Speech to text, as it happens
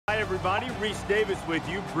Hi everybody, Reese Davis with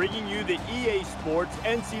you, bringing you the EA Sports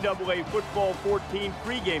NCAA Football 14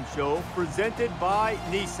 pregame show presented by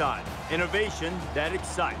Nissan. Innovation that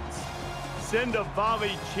excites. Send a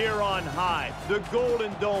volley cheer on high. The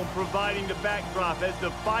Golden Dome providing the backdrop as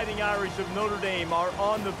the Fighting Irish of Notre Dame are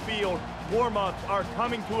on the field. Warm-ups are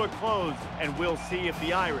coming to a close, and we'll see if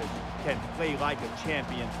the Irish can play like a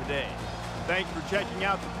champion today. Thanks for checking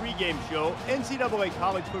out the pregame show. NCAA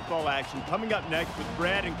college football action coming up next with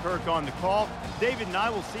Brad and Kirk on the call. David and I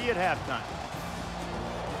will see you at halftime.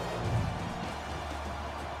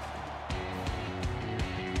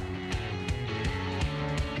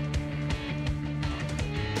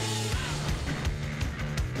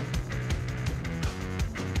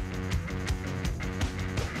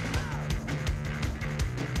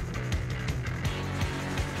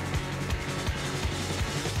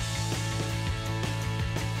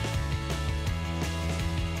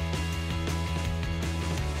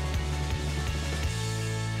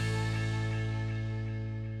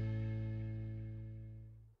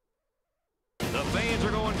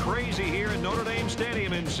 Crazy here at Notre Dame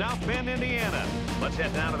Stadium in South Bend, Indiana. Let's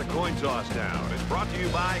head down to the coin toss now. It's brought to you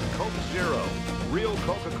by Coke Zero. Real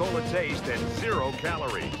Coca-Cola taste and 0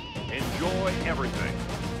 calories. Enjoy everything.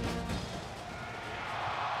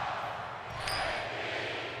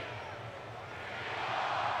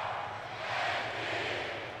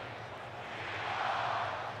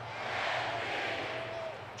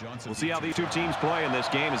 We'll see how these two teams play in this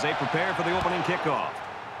game as they prepare for the opening kickoff.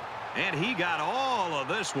 And he got all of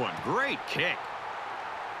this one. Great kick.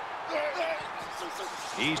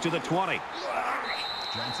 He's to the 20.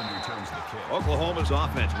 Johnson returns the kick. Oklahoma's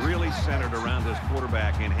offense really centered around this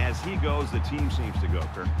quarterback, and as he goes, the team seems to go,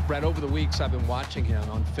 Kirk. Brad, over the weeks, I've been watching him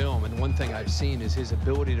on film, and one thing I've seen is his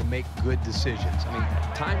ability to make good decisions. I mean,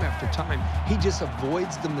 time after time, he just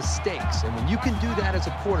avoids the mistakes. And when you can do that as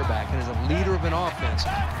a quarterback and as a leader of an offense,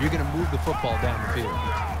 you're going to move the football down the field.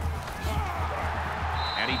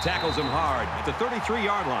 And he tackles him hard at the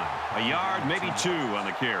 33-yard line. A yard, maybe 2 on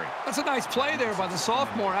the carry. That's a nice play there by the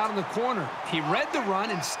sophomore out in the corner. He read the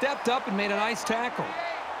run and stepped up and made a nice tackle.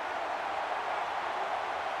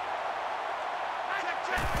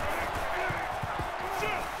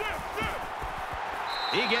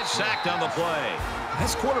 He gets sacked on the play.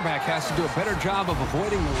 This quarterback has to do a better job of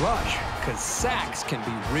avoiding the rush because sacks can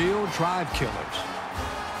be real drive killers.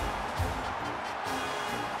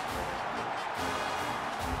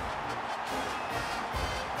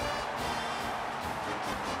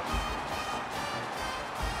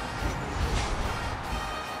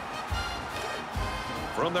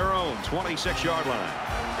 From their own 26-yard line.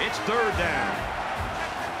 It's 3rd down.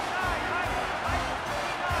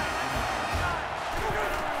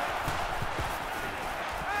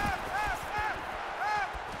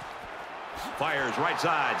 Fires right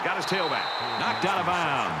side. Got his tailback. Knocked out of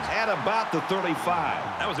bounds at about the 35.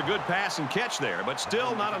 That was a good pass and catch there, but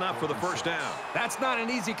still not enough for the first down. That's not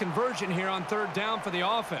an easy conversion here on 3rd down for the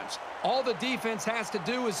offense. All the defense has to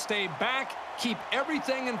do is stay back, keep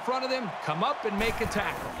everything in front of them, come up and make a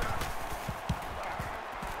tackle.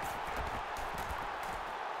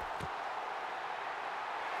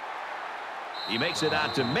 He makes it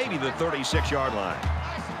out to maybe the 36-yard line.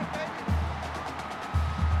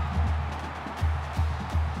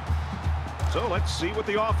 So let's see what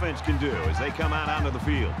the offense can do as they come out onto the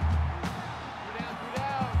field.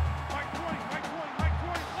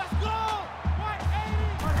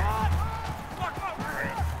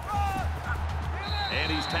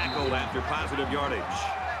 And he's tackled after positive yardage.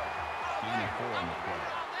 Gain of 4 on the play.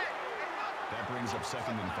 That brings up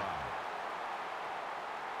 2nd and 5.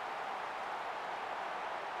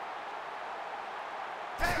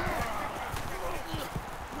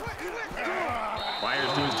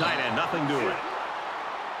 Fires to his tight end, nothing doing.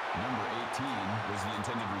 Number 18 was the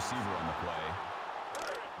intended receiver on the play.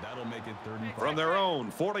 That'll make it 3rd and 5. From their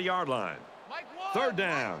own 40-yard line. 3rd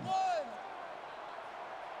down.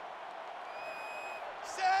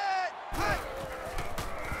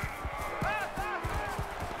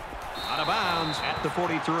 Out of bounds at the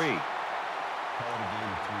 43. Call it a gain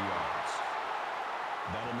of 3 yards.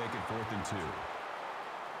 That'll make it 4th and 2.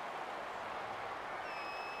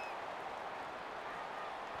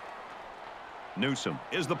 Newsom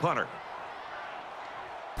is the punter.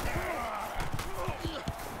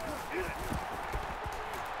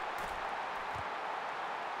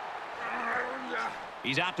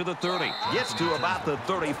 He's out to the 30. Gets to about the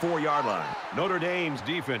 34-yard line. Notre Dame's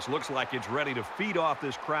defense looks like it's ready to feed off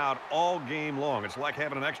this crowd all game long. It's like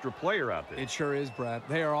having an extra player out there. It sure is, Brad.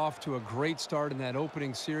 They are off to a great start in that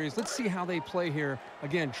opening series. Let's see how they play here.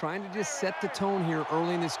 Again, trying to just set the tone here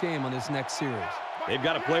early in this game on this next series. They've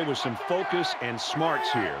got to play with some focus and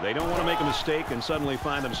smarts here. They don't want to make a mistake and suddenly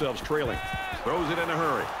find themselves trailing. Throws it in a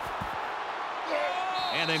hurry.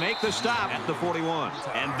 And they make the stop at the 41.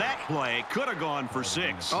 And that play could have gone for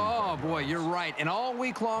 6. Oh, boy, you're right. And all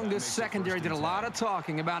week long, this secondary did a lot of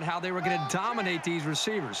talking about how they were going to dominate these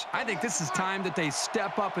receivers. I think this is time that they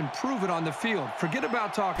step up and prove it on the field. Forget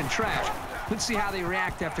about talking trash. Let's see how they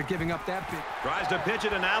react after giving up that pick. Tries to pitch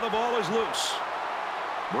it, and now the ball is loose.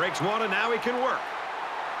 Breaks one, and now he can work.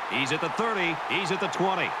 He's at the 30. He's at the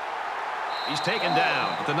 20. He's taken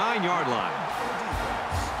down at the 9-yard line.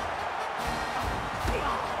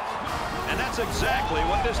 And that's exactly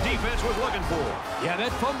what this defense was looking for. Yeah,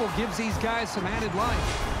 that fumble gives these guys some added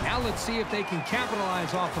life. Now let's see if they can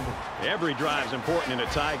capitalize off of it. Every drive is important in a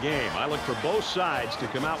tie game. I look for both sides to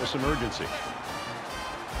come out with some urgency.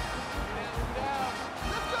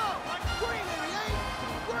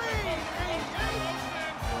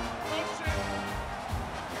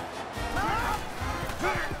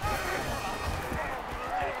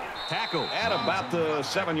 Tackle at about the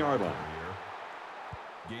 7-yard line.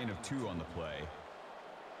 Gain of 2 on the play.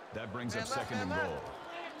 That brings up 2nd and goal.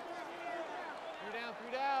 3 down,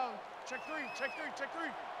 3 down. Check 3, check 3, check 3.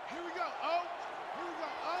 Here we go. Oh, here we go.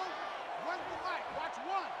 Oh, run to the right. Watch 1,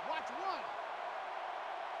 watch 1.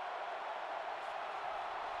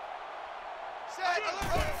 Set.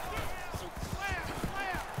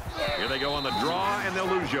 Here they go on the draw, and they'll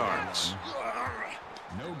lose yards.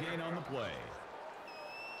 No gain on the play.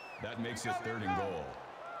 That makes it 3rd and goal.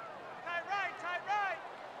 Tight right, tight right.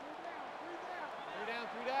 3 down,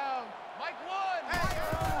 3 down. Mike 1.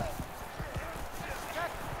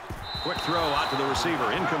 Quick throw out to the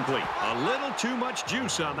receiver, incomplete. A little too much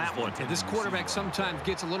juice on that one. Yeah, this quarterback sometimes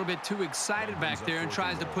gets a little bit too excited back there and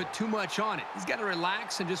tries to put too much on it. He's got to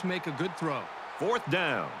relax and just make a good throw. 4th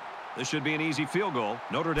down. This should be an easy field goal.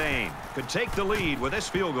 Notre Dame could take the lead with this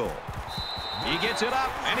field goal. He gets it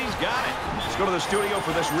up, and he's got it. Let's go to the studio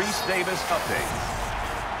for this Reese Davis update.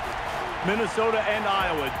 Minnesota and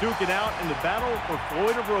Iowa duking out in the battle for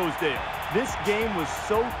Floyd of Rosedale. This game was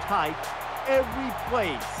so tight, every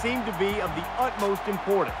play seemed to be of the utmost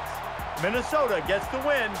importance. Minnesota gets the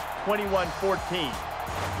win, 21-14.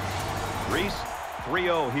 Reese,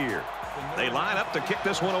 3-0 here. They line up to kick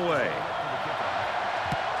this one away.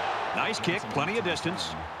 Nice kick, plenty of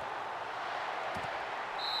distance.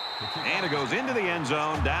 And it goes into the end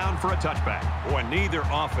zone, down for a touchback. Boy, neither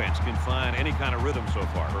offense can find any kind of rhythm so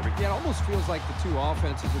far, Herbie. Yeah, it almost feels like the two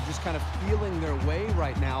offenses are just kind of feeling their way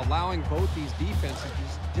right now, allowing both these defenses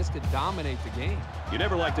just to dominate the game. You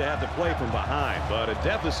never like to have to play from behind, but a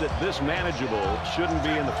deficit this manageable shouldn't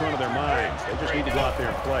be in the front of their minds. They just need to go out there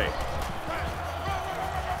and play.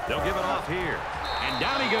 They'll give it off here. And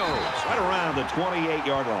down he goes, right around the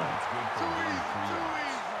 28-yard line.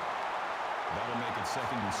 That'll make it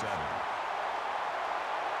 2nd and 7.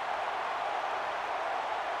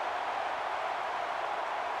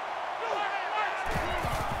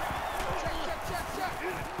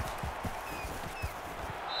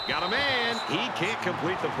 Got a man. He can't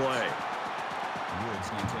complete the play. Woods,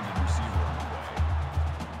 the intended receiver on the play.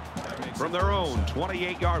 That makes From their own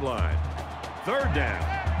 28-yard line. 3rd down.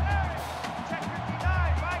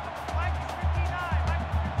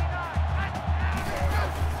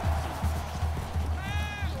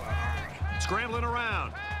 Scrambling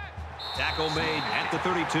around. Tackle made at the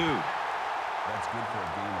 32. That's good for a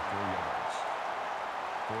gain of 4 yards.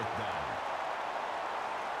 4th down.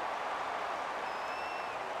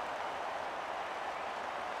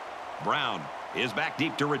 Brown is back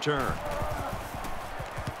deep to return.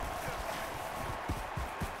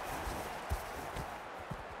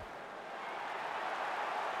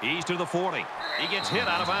 He's to the 40. He gets hit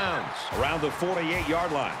out of bounds around the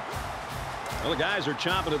 48-yard line. Well, the guys are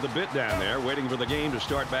chomping at the bit down there, waiting for the game to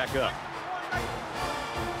start back up.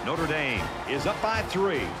 Notre Dame is up by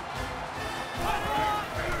 3.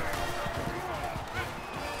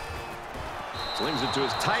 Slings it to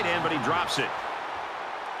his tight end, but he drops it.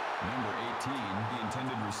 Number 18, the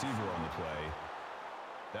intended receiver on the play.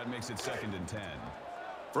 That makes it 2nd and 10.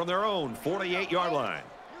 From their own 48-yard line,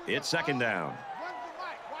 it's 2nd down. Run to the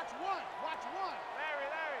right. Watch 1, watch 1. Larry.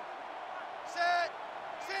 Set.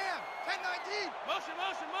 Sam. 10-19. Motion.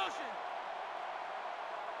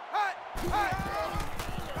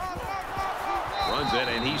 Runs it,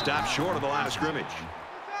 and he stops short of the line of scrimmage.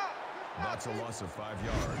 That's a loss of 5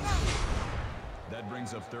 yards. That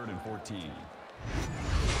brings up 3rd and 14.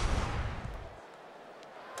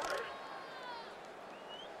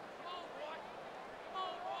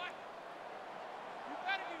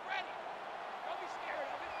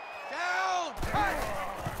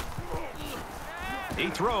 He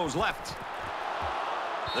throws left.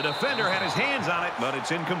 The defender had his hands on it, but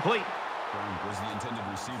it's incomplete. Gronk was the intended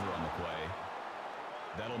receiver on the play.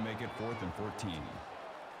 That'll make it 4th and 14.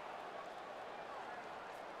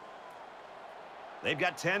 They've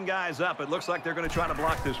got 10 guys up. It looks like they're going to try to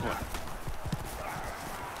block this one.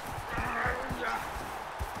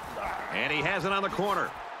 And he has it on the corner.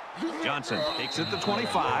 Johnson takes it to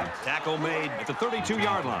 25. Tackle made at the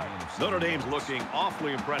 32-yard line. Notre Dame's looking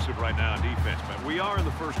awfully impressive right now in defense, but we are in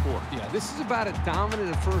the first quarter. Yeah, this is about as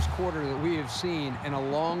dominant a first quarter that we have seen in a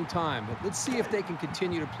long time. But let's see if they can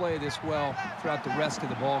continue to play this well throughout the rest of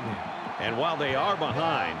the ballgame. And while they are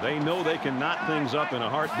behind, they know they can knot things up in a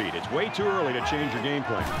heartbeat. It's way too early to change your game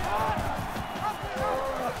plan.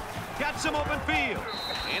 Got some open field.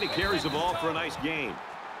 And he carries the ball for a nice gain.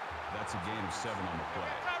 That's a gain of 7 on the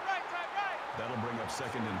play. That'll bring up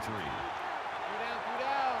 2nd and 3. Two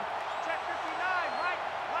down. Check 59. Mike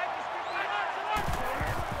is 59.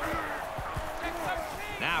 Check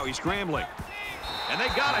 13. Now he's scrambling. And they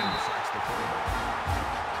got him. Sacks the quarterback.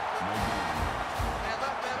 No gain.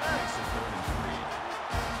 Makes it 3rd and 3.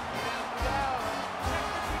 Two down. Check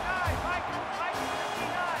 59. Mike is 59.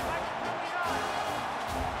 Mike is 59.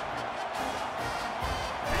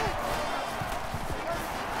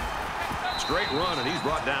 Straight run, and he's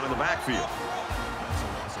brought down in the backfield. That's a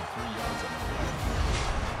loss of 3 yards on the play.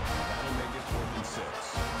 That'll make it 4th and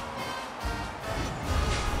 6.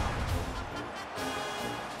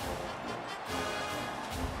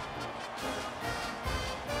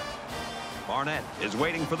 Barnett is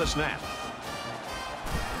waiting for the snap.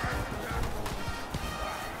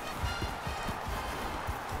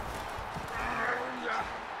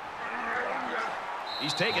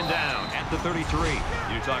 He's taken down at the 33.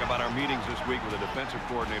 You talk about our meetings this week with the defensive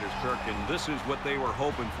coordinators, Kirk, and this is what they were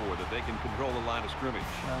hoping for, that they can control the line of scrimmage.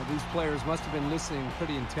 These players must have been listening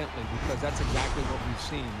pretty intently because that's exactly what we've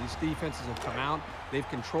seen. These defenses have come out. They've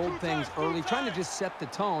controlled things early, trying to just set the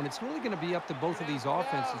tone. It's really going to be up to both of these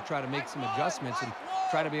offenses to try to make some adjustments and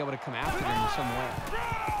try to be able to come after them in some way.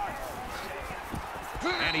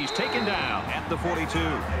 And he's taken down at the 42.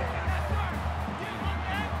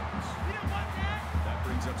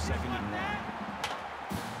 Up 2nd and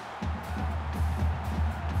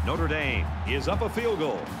 1. Notre Dame is up a field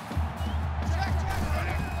goal.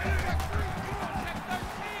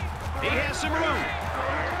 He has some room.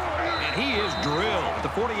 And he is drilled at the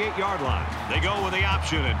 48-yard line. They go with the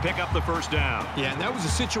option and pick up the first down. Yeah, and that was a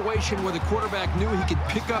situation where the quarterback knew he could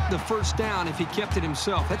pick up the first down if he kept it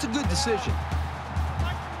himself. That's a good decision.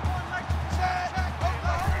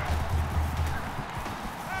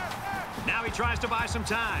 Now he tries to buy some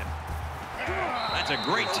time. That's a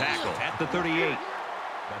great tackle at the 38.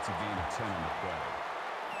 That's a gain of 10 on the play.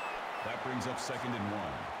 That brings up 2nd and 1.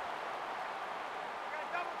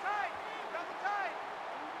 Double tight.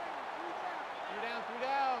 Three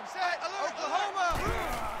down. Set. Alert. Oklahoma.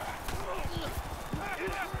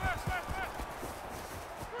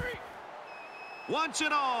 Wants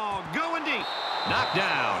it all. Going deep. Knocked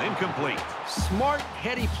down. Incomplete. Smart,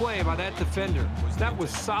 heady play by that defender. That was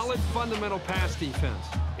solid, fundamental pass defense.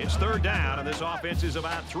 It's 3rd down, and this offense is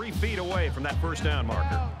about 3 feet away from that first down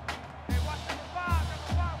marker.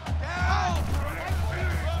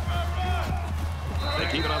 They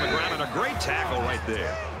keep it on the ground, and a great tackle right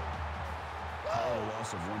there. Call a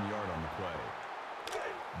loss of 1 yard on the play.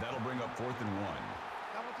 That'll bring up 4th and 1.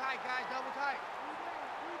 Double tight, guys. Double tight.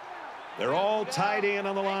 They're all tied in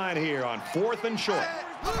on the line here on 4th and short.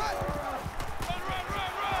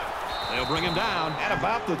 They'll bring him down at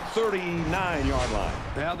about the 39-yard line.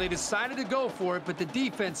 Well, they decided to go for it, but the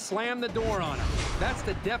defense slammed the door on him. That's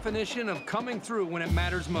the definition of coming through when it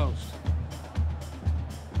matters most.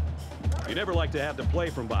 You never like to have to play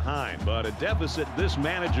from behind, but a deficit this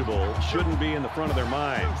manageable shouldn't be in the front of their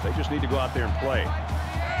minds. They just need to go out there and play.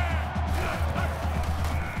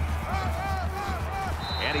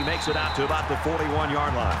 And he makes it out to about the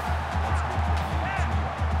 41-yard line.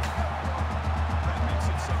 That makes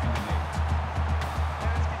it 2nd and 8.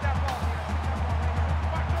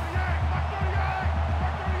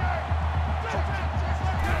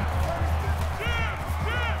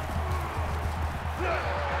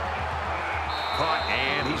 Caught,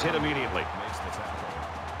 and he's hit immediately. Makes the tackle.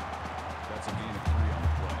 That's a gain of 3 on the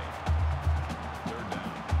play. 3rd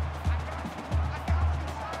down.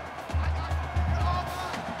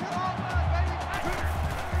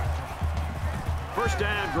 First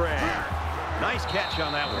down grab. Nice catch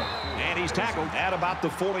on that one. And he's tackled at about the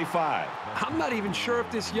 45. I'm not even sure if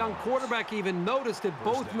this young quarterback even noticed that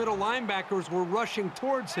both middle linebackers were rushing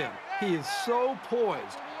towards him. He is so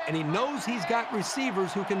poised, and he knows he's got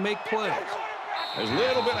receivers who can make plays. There's a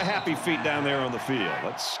little bit of happy feet down there on the field.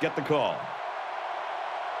 Let's get the call.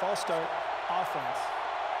 False start, offense.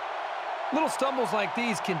 Little stumbles like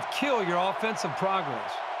these can kill your offensive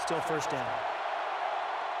progress. Still first down.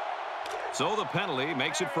 So the penalty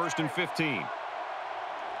makes it 1st and 15.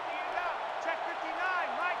 Check 59.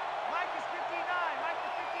 Mike is 59. Mike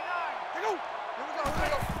is 59. Here we go.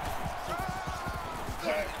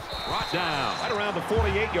 Brought down right around the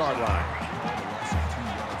 48-yard line.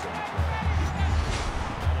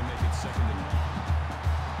 That'll make it 2nd and 1.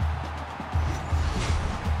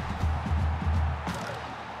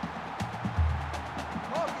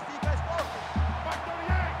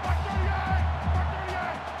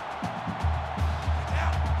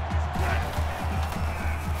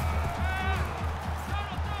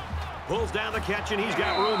 Pulls down the catch, and he's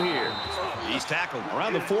got room here. He's tackled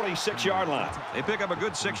around the 46-yard line. They pick up a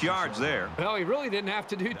good 6 yards there. Well, he really didn't have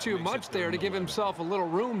to do too much there to give himself a little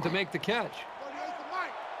room to make the catch.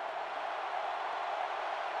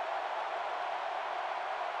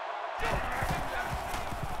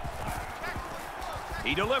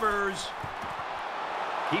 He delivers.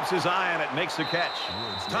 Keeps his eye on it, makes the catch.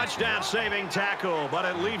 Touchdown saving tackle, but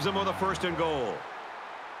it leaves him with a 1st and goal.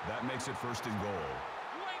 That makes it 1st and goal.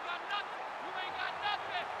 You ain't got nothing. You ain't got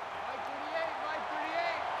nothing. Mike 38. Mike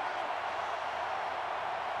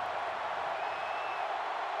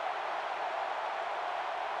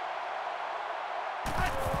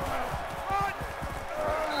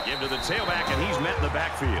 38. Give to the tailback, and he's met in the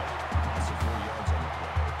backfield. That's 4 yards on the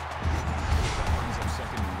play. That brings up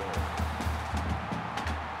 2nd and goal.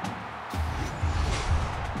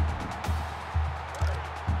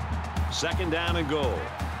 Second down and goal.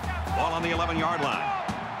 Ball on the 11-yard line.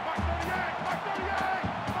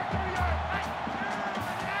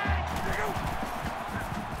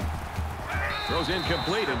 Throws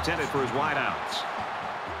incomplete, intended for his wideouts.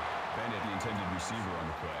 Bennett, the intended receiver on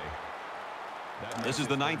the play. This is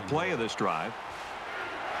the 9th play of this drive.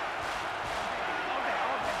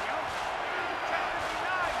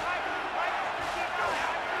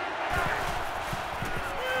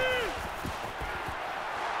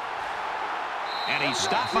 And he's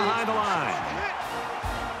stopped behind the line.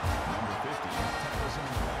 Number 50 tackles him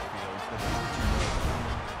in the backfield for the 13-yard line.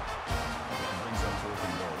 That brings up 4th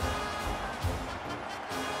and goal.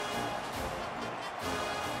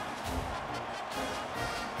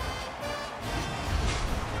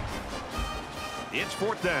 It's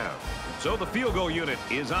 4th down. So the field goal unit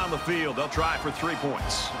is on the field. They'll try for 3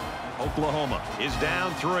 points. Oklahoma is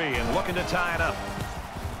down 3 and looking to tie it up.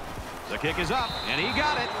 The kick is up, and he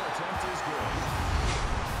got it. Attempt is good.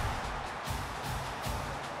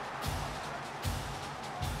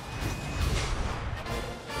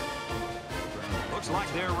 Looks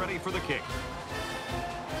like they're ready for the kick.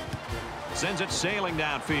 Sends it sailing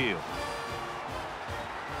downfield.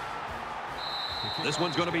 This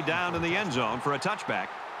one's going to be down in the end zone for a touchback.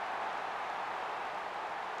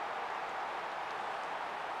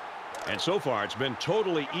 And so far, it's been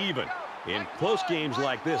totally even. In close games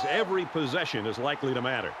like this, every possession is likely to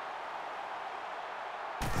matter.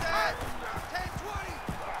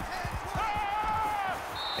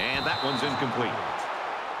 And that one's incomplete.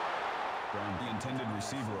 The intended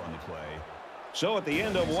receiver on the play. So at the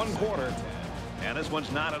end of 1 quarter, and this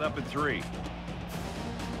one's knotted up at 3.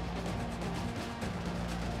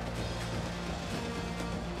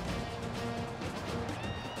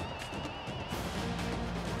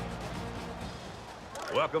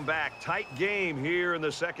 Welcome back. Tight game here in the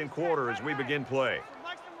 2nd quarter as we begin play.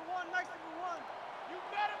 Mike's number 1. Mike's number 1. You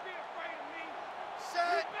better be afraid of me.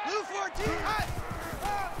 Set. Blue 14.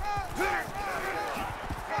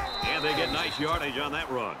 And they get nice yardage on that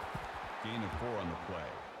run. Gain of 4 on the play.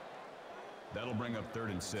 That'll bring up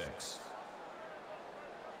 3rd and 6.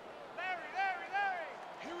 Larry.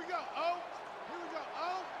 Here we go. Oh. Here we go.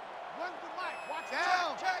 Oh. One for Mike. Watch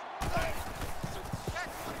down. Check.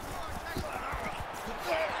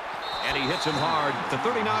 And he hits him hard at the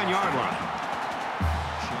 39-yard line.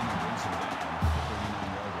 Shannon brings him down at the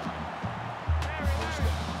 39-yard line. First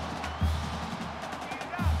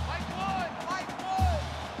down. Mike Wood.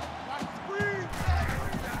 Watch screen.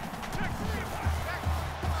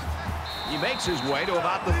 He makes his way to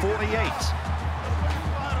about the 48.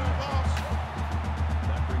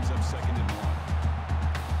 That brings up 2nd and 1.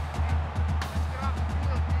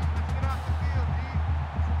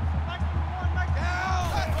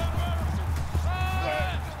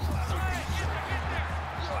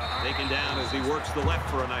 Taken down as he works the left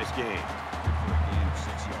for a nice gain. For a gain of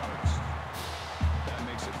 6 yards. That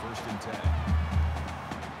makes it 1st and 10.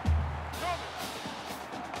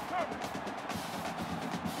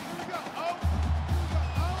 Here we go. Oh.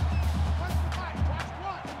 One for Mike. Watch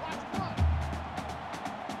one.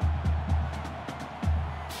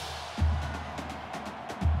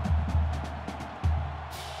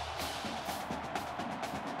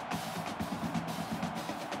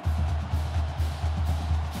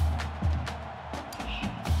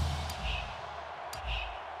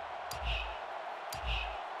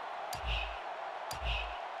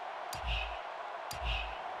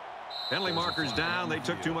 Penalty markers down. They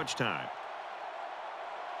took too much time.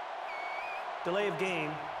 Delay of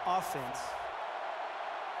game, offense.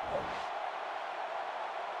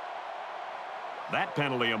 That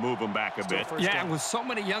penalty will move them back a bit. Yeah, with so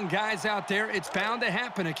many young guys out there, it's bound to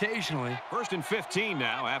happen occasionally. 1st and 15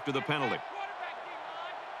 now after the penalty.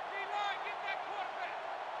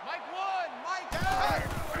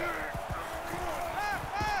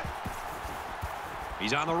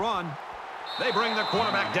 He's on the run. They bring the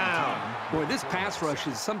quarterback down. Boy, this pass rush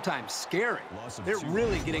is sometimes scary. They're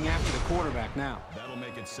really getting after the quarterback now. That'll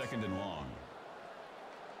make it 2nd and long.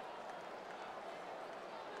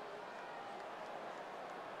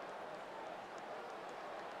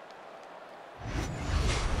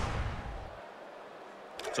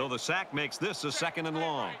 So the sack makes this a 2nd and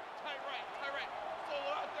long.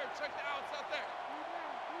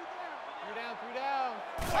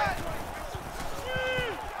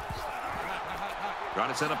 Trying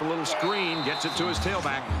to set up a little screen, gets it to his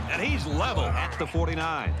tailback, and he's level at the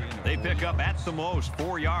 49. They pick up at the most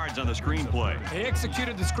 4 yards on the screen play. They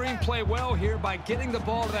executed the screen play well here by getting the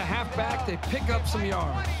ball to the halfback. They pick up some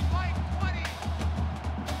yards.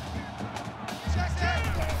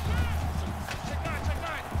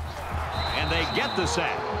 And they get the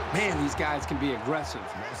sack. Man, these guys can be aggressive.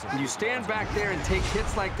 When you stand back there and take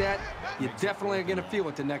hits like that, you definitely are going to feel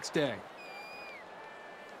it the next day.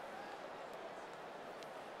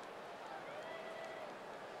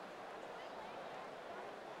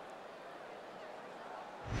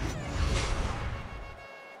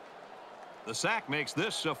 The sack makes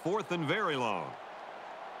this a 4th and very long.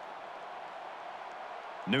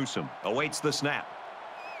 Newsom awaits the snap.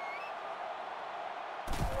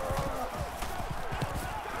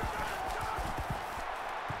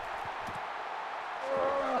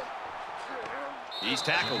 He's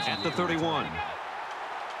tackled at the 31.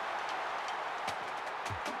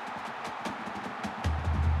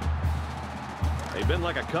 They've been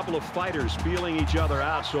like a couple of fighters feeling each other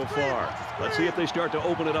out so far. Let's see if they start to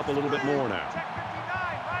open it up a little bit more now.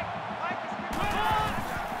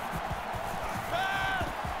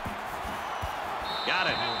 Got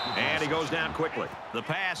it. And he goes down quickly. The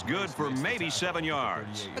pass good for maybe 7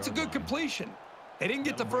 yards. That's a good completion. They didn't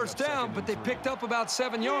get the first down, but they picked up about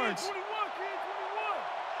 7 yards.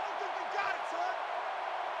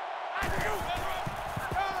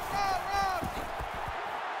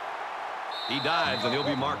 He dives, and he'll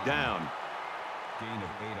be marked down. Gain of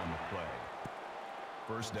 8 on the play.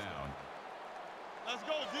 1st down. Let's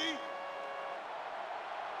go, D.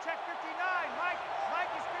 Check 59.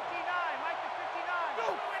 Mike is 59. Mike is 59.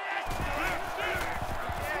 Go.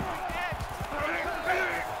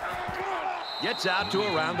 Gets out to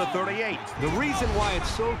around the 38. The reason why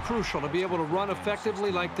it's so crucial to be able to run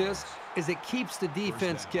effectively like this is it keeps the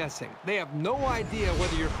defense guessing. They have no idea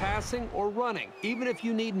whether you're passing or running, even if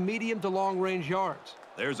you need medium to long-range yards.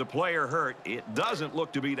 There's a player hurt. It doesn't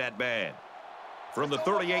look to be that bad. From the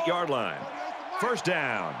 38-yard line. 1st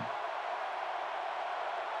down.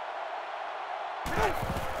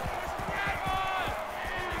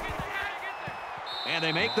 And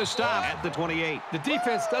they make the stop at the 28. The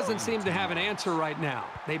defense doesn't seem to have an answer right now.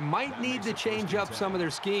 They might need to change up some of their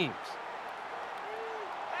schemes.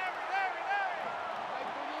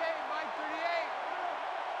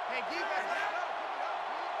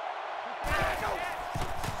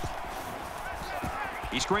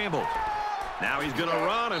 He scrambled. Now he's going to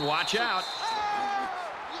run and watch out.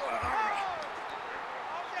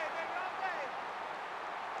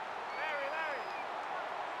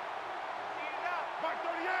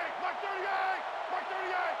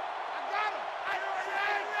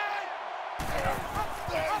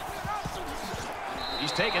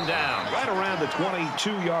 He's taken down right around the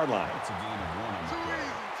 22-yard line. That's a gain of 1 on the play.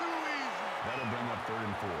 That'll bring up 3rd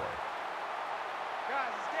and 4. Guys,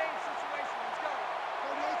 it's game situation. Let's go.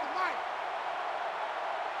 38 to Mike.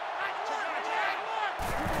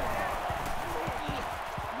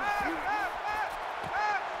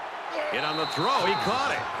 Hit on the throw. He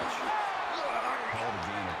caught it. Called a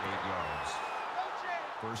gain of 8 yards.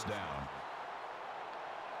 1st down.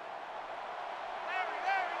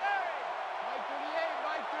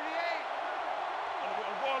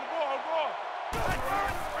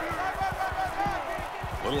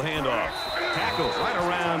 Little handoff. Tackles right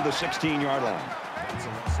around the 16-yard line. That's a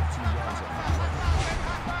loss of 2 yards on the play.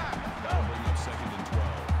 That'll bring up 2nd and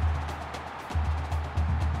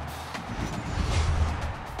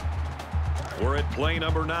 12. We're at play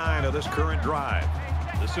number 9 of this current drive.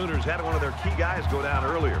 The Sooners had one of their key guys go down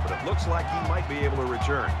earlier, but it looks like he might be able to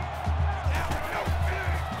return.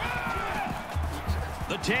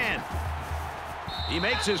 The 10. He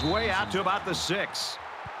makes his way out to about the 6.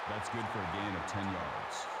 That's good for a gain of 10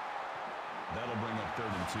 yards. That'll bring up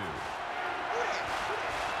 3rd and 2.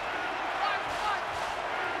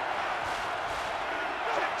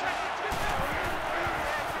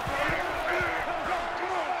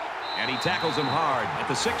 And he tackles him hard at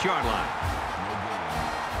the 6-yard line.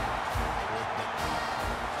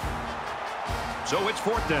 So it's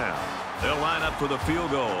 4th down. They'll line up for the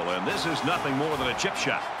field goal, and this is nothing more than a chip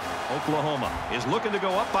shot. Oklahoma is looking to go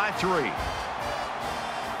up by 3.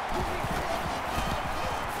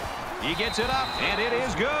 He gets it up, and it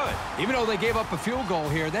is good. Even though they gave up a field goal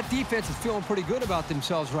here, that defense is feeling pretty good about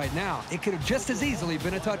themselves right now. It could have just as easily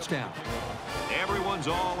been a touchdown. Everyone's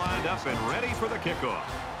all lined up and ready for the kickoff.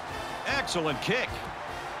 Excellent kick.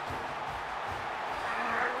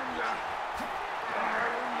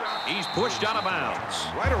 He's pushed out of bounds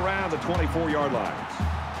right around the 24-yard line.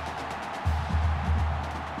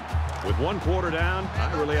 With 1 quarter down,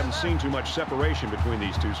 I really haven't seen too much separation between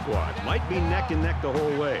these two squads. Might be neck and neck the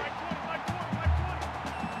whole way.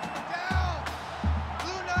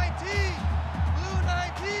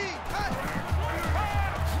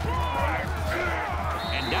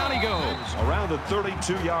 And down he goes around the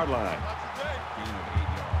 32-yard line. Gain of 8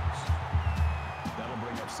 yards. That'll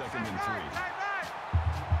bring up 2nd and 3.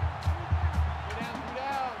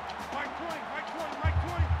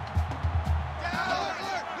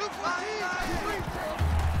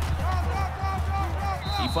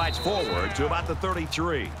 He fights forward to about the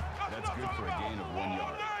 33. That's good for a gain of 1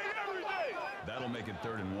 yard. That'll make it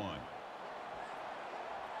 3rd and 1.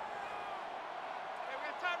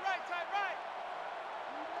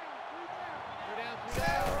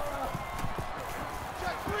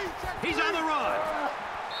 He's on the run.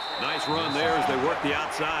 Nice run there as they work the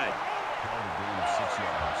outside. Called a gain of 6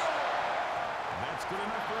 yards. That's good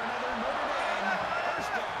enough for another Notre Dame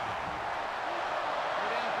first down.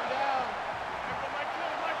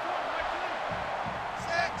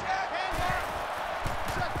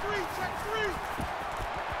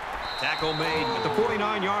 Tackle made at the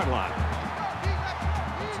 49-yard line.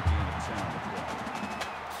 That's a gain of 10 on the play.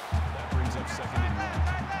 That brings up 2nd and 1.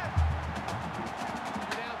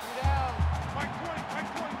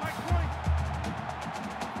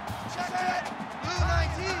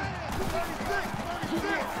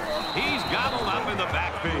 He's gobbled up in the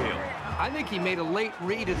backfield. I think he made a late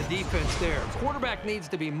read of the defense there. Quarterback needs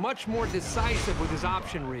to be much more decisive with his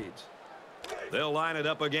option reads. They'll line it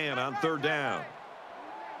up again on 3rd down.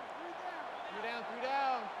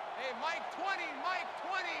 Hey, Mike 20, Mike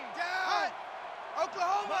 20. Down.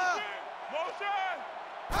 Oklahoma.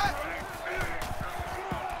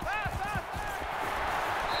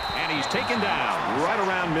 And he's taken down right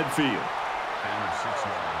around midfield. Gain of 6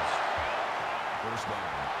 yards. First down.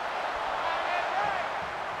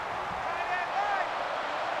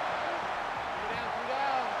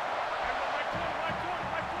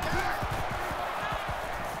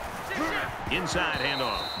 Inside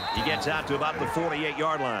handoff. He gets out to about the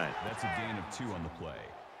 48-yard line. That's a gain of 2 on the play.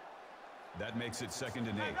 That makes it 2nd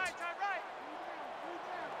and 8.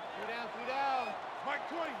 Mike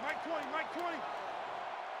 20, Mike 20, Mike 20.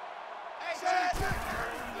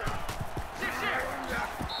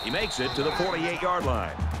 He makes it to the 48-yard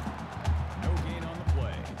line. No gain on the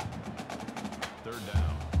play. 3rd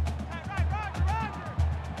down.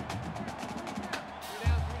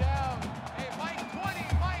 Hey, Mike 20,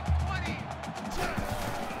 Mike 20.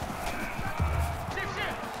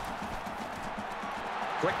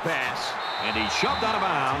 Quick pass. And he's shoved out of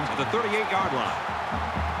bounds at the 38-yard line.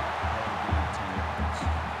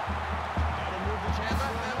 That'll move the chance for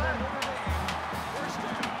another Notre Dame first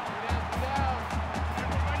down.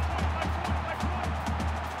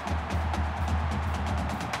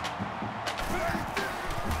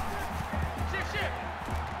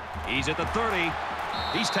 He's at the 30.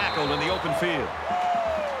 He's tackled in the open field.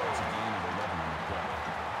 That's a gain of 11 on the play.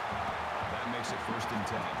 That makes it 1st and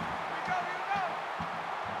 10.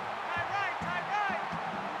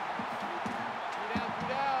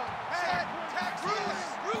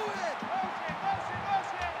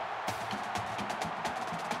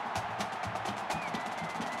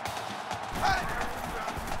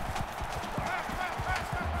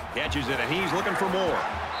 Catches it, and he's looking for more.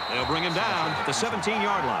 They'll bring him down at the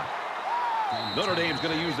 17-yard line. Notre Dame's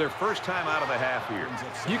going to use their first time out of the half here.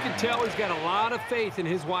 You can tell he's got a lot of faith in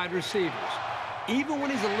his wide receivers. Even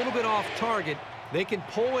when he's a little bit off target, they can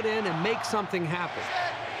pull it in and make something happen.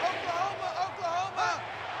 Oklahoma, Oklahoma.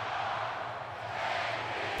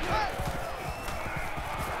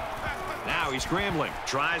 Now he's scrambling,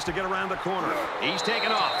 tries to get around the corner. He's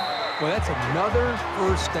taken off. Well, that's another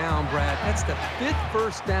first down, Brad. That's the 5th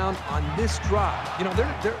first down on this drive. You know,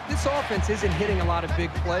 this offense isn't hitting a lot of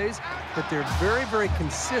big plays, but they're very, very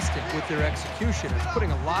consistent with their execution. It's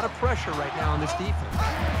putting a lot of pressure right now on this defense.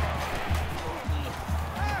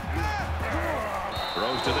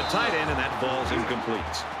 Throws to the tight end, and that ball's incomplete.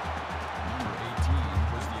 Number 18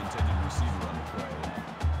 was the intended receiver on the play.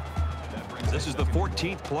 That brings This is the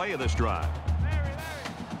 14th play of this drive.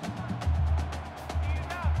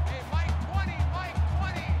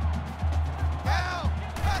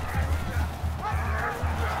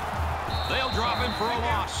 They'll drop him for a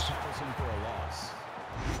loss. tackles him for a loss.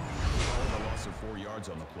 Called a loss of 4 yards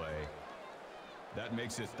on the play. That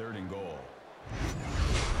makes it 3rd and goal.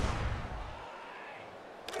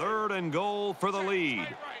 3rd and goal for the lead.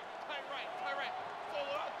 Tight right. Solo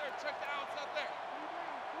out there. Check the outs out there.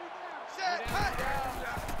 Set.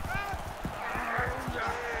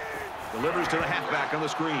 Delivers to the halfback on the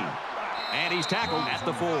screen. And he's tackled at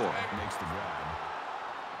the 4. Makes the grab.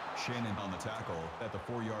 Shannon on the tackle at the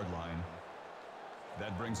 4-yard line.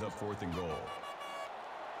 That brings up 4th and goal.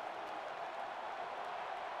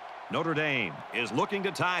 Notre Dame is looking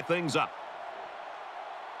to tie things up.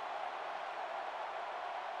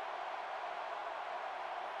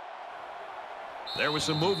 There was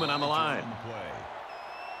some movement on the line.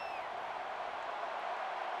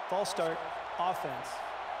 False start, offense.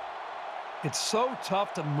 It's so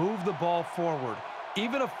tough to move the ball forward.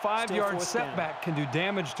 Even a 5-yard 4th setback can do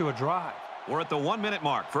damage to a drive. We're at the 1-minute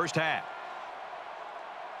mark, first half.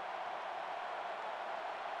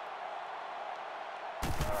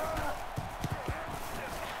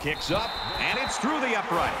 Kicks up, and it's through the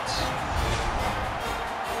uprights.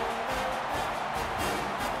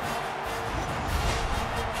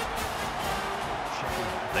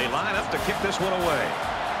 They line up to kick this one away.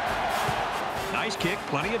 Nice kick,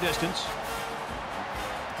 plenty of distance.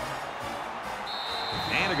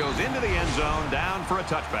 And it goes into the end zone, down for a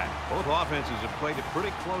touchback. Both offenses have played it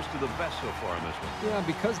pretty close to the best so far in this one. Yeah,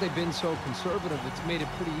 because they've been so conservative, it's made it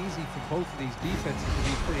pretty easy for both of these defenses to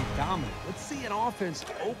be pretty dominant. Let's see an offense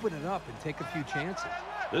open it up and take a few chances.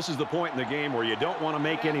 This is the point in the game where you don't want to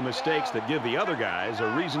make any mistakes that give the other guys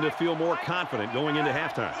a reason to feel more confident going into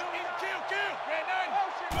halftime.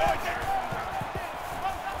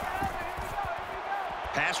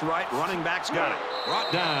 Pass right, running back's got it.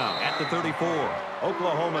 Brought down at the 34.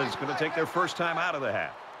 Oklahoma is going to take their first time out of the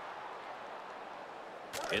half.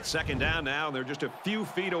 It's 2nd down now, and they're just a few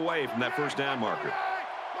feet away from that first down marker.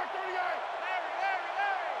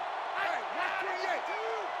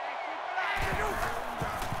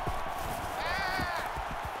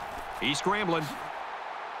 He's scrambling.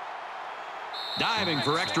 Diving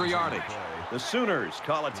for extra yardage. The Sooners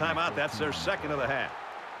call a timeout. That's their 2nd of the half.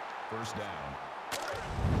 First down.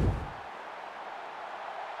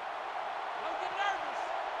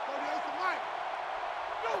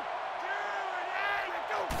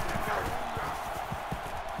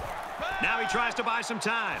 Now he tries to buy some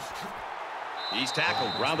time. He's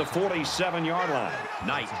tackled around the 47-yard line.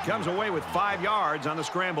 Knight comes away with 5 yards on the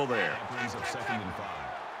scramble there. That brings up 2nd and 5.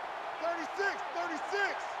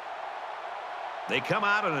 36. They come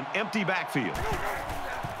out in an empty backfield.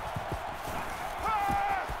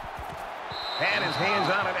 Had his hands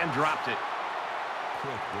on it and dropped it.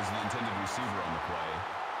 Quick was the intended receiver on the play.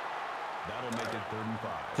 That'll make it 3rd and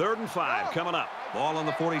 5. 3rd and 5 coming up. Ball on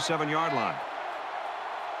the 47-yard line.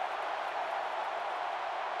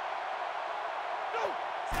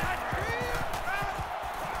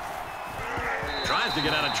 Tries to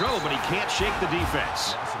get out of trouble, but he can't shake the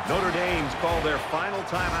defense. Notre Dame's called their final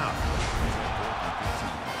timeout.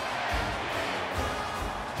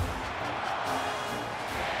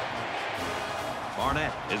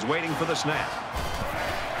 Barnett is waiting for the snap.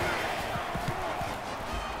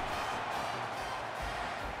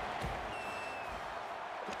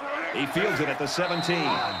 He fields it at the 17,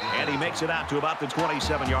 and he makes it out to about the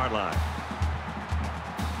 27-yard line.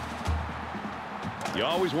 You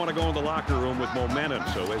always want to go in the locker room with momentum,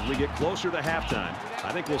 so as we get closer to halftime,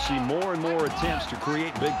 I think we'll see more and more attempts to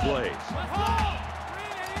create big plays.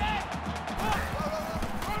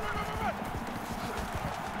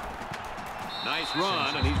 Nice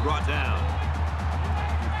run, and he's brought down.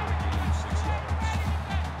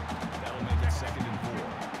 That'll make it 2nd and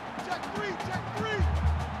 4. Check three.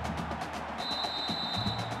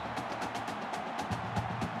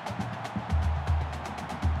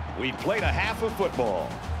 We've played a half of football.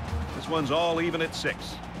 This one's all even at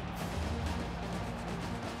 6.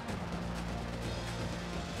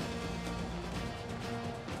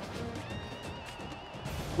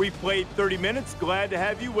 We've played 30 minutes. Glad to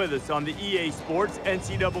have you with us on the EA Sports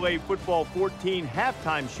NCAA Football 14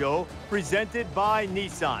 halftime show presented by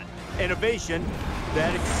Nissan. Innovation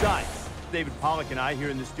that excites. David Pollack and I here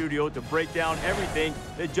in the studio to break down everything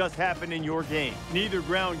that just happened in your game. Neither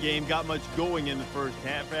ground game got much going in the first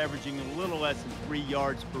half, averaging a little less than 3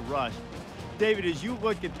 yards per rush. David, as you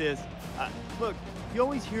look at this, look, you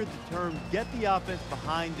always hear the term, get the offense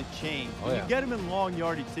behind the chains. When you get them in long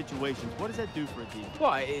yardage situations, what does that do for a team?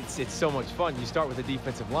 Well, it's so much fun. You start with the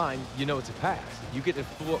defensive line, you know it's a pass. You get to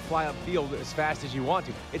fly upfield as fast as you want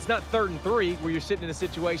to. It's not 3rd and 3 where you're sitting in a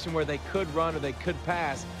situation where they could run or they could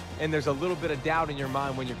pass, and there's a little bit of doubt in your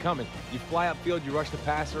mind when you're coming. You fly upfield, you rush the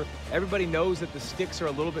passer. Everybody knows that the sticks are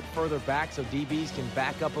a little bit further back, so DBs can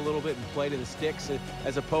back up a little bit and play to the sticks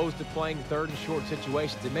as opposed to playing 3rd and short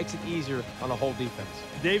situations. It makes it easier on the whole defense.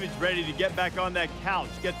 David's ready to get back on that couch,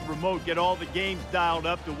 get the remote, get all the games dialed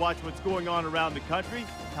up to watch what's going on around the country.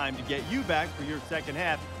 Time to get you back for your second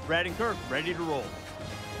half. Brad and Kirk ready to roll.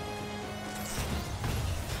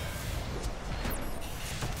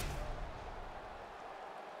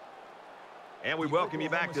 And we welcome you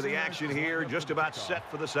back to the action here, just about set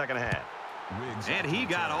for the second half. And he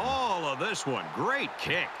got all of this one. Great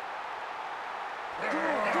kick.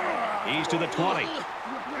 He's to the 20.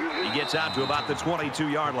 He gets out to about the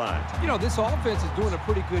 22-yard line. You know, this offense is doing a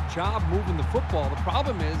pretty good job moving the football. The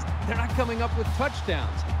problem is they're not coming up with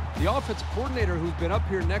touchdowns. The offensive coordinator who's been up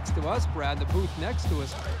here next to us, Brad, the booth next to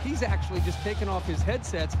us, he's actually just taken off his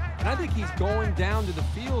headsets, and I think he's going down to the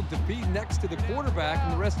field to be next to the quarterback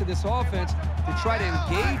and the rest of this offense to try to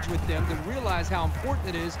engage with them, to realize how important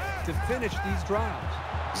it is to finish these drives.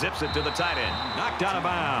 Zips it to the tight end. Knocked out of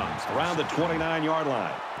bounds around the 29-yard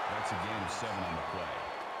line. That's a gain of 7 on the play.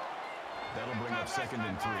 That'll bring up 2nd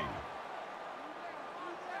and 3. 3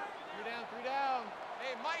 down, 3 down.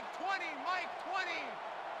 Hey, Mike 20, Mike 20.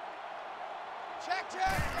 Check,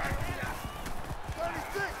 check.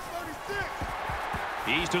 36, 36.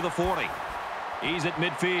 He's to the 40. He's at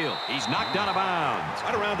midfield. He's knocked out of bounds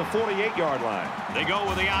right around the 48-yard line. They go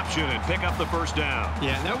with the option and pick up the first down.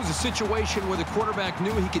 Yeah, and that was a situation where the quarterback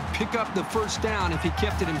knew he could pick up the first down if he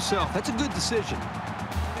kept it himself. That's a good decision.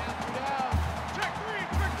 Check three.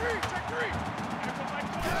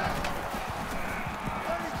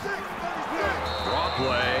 Draw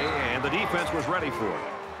play, and the defense was ready for it.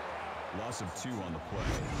 Loss of 2 on the play.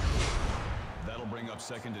 That'll bring up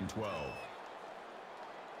 2nd and 12.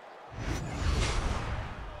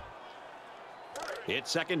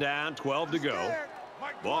 It's 2nd down, 12 to go.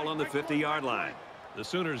 Ball on the 50-yard line. The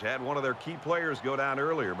Sooners had one of their key players go down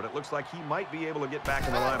earlier, but it looks like he might be able to get back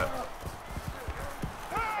in the lineup.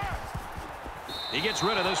 He gets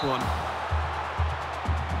rid of this one.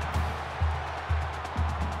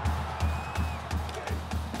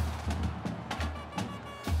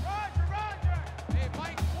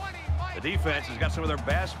 The defense has got some of their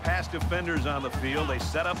best pass defenders on the field. They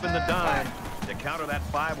set up in the dime to counter that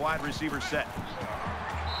 5 wide receiver set.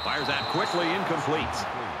 Fires out quickly, incomplete.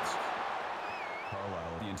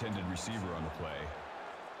 Carlisle, the intended receiver on the play.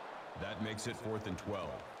 That makes it 4th and 12.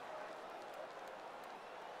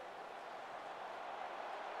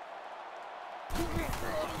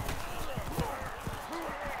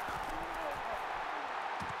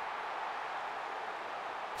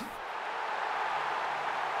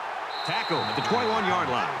 Tackle at the 21-yard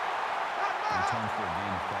line. Return for a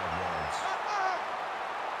gain of 5 yards.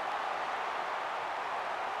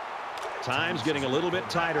 Time's getting a little bit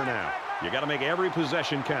tighter now. You got to make every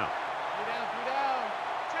possession count. 3 down.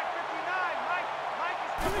 Check 59. Mike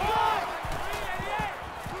is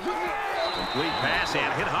Complete pass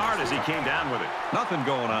and hit hard as he came down with it. Nothing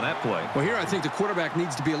going on that play. Well, here I think the quarterback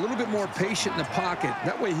needs to be a little bit more patient in the pocket.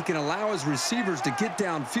 That way he can allow his receivers to get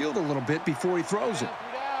downfield a little bit before he throws it.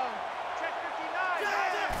 Check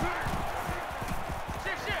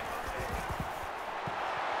 59.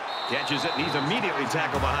 Catches it, and he's immediately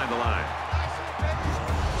tackled behind the line. 2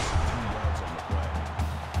 yards on the play.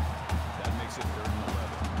 That makes it 3rd and 11.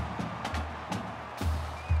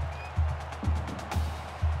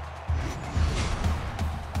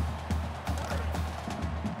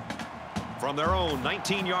 From their own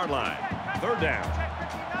 19-yard line. 3rd down. Check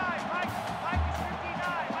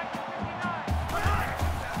 59. Mike is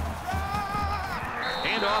 59.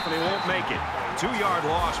 Hand off, and he won't make it. 2-yard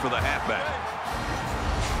loss for the halfback.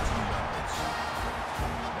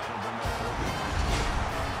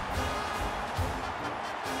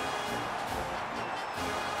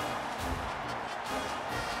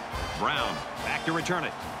 Brown back to return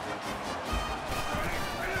it.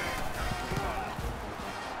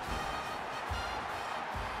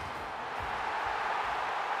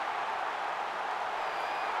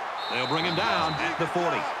 They'll bring him down at the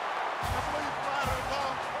 40.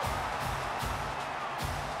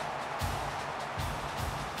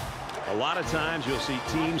 A lot of times you'll see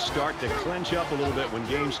teams start to clench up a little bit when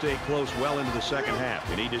games stay close well into the second half.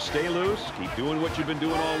 You need to stay loose, keep doing what you've been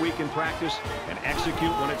doing all week in practice, and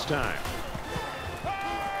execute when it's time.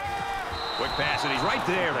 Quick pass, and he's right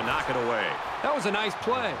there to knock it away. That was a nice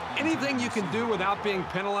play. Anything you can do without being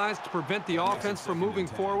penalized to prevent the offense from moving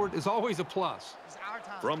forward is always a plus.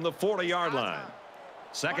 From the 40-yard line.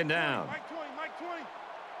 Second down. Mike 20, Mike 20.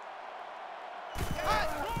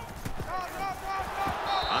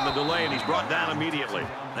 On the delay, and he's brought down immediately.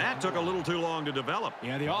 That took a little too long to develop.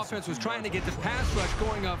 Yeah, the offense was trying to get the pass rush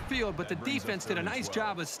going upfield, but the defense did a nice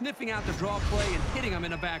job of sniffing out the draw play and hitting them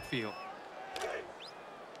in the backfield.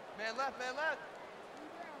 Man left, man left.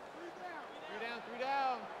 Three down, three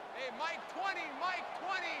down. Hey, Mike 20, Mike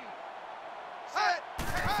 20. Set.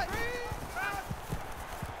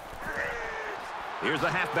 Here's the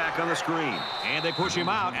halfback on the screen, and they push him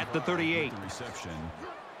out at the 38. The reception,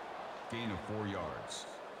 gain of 4 yards.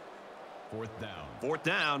 Fourth down. Fourth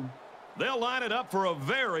down. They'll line it up for a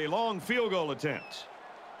very long field goal attempt.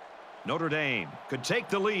 Notre Dame could take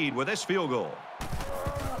the lead with this field goal.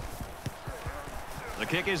 The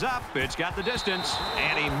kick is up. It's got the distance,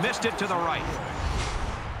 and he missed it to the right.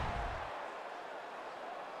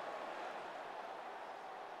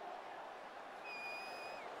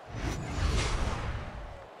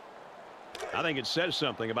 I think it says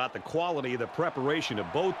something about the quality of the preparation of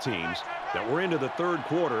both teams that we're into the third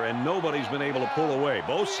quarter and nobody's been able to pull away.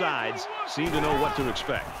 Both sides seem to know what to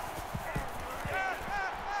expect.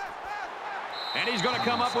 And he's going to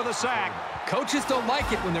come up with a sack. Coaches don't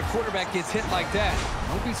like it when their quarterback gets hit like that.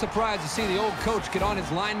 Don't be surprised to see the old coach get on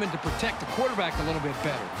his linemen to protect the quarterback a little bit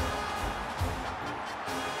better.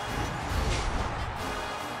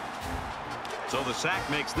 So the sack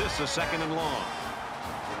makes this a 2nd and long.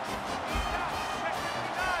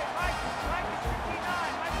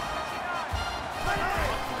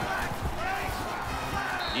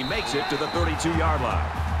 He makes it to the 32-yard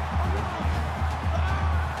line.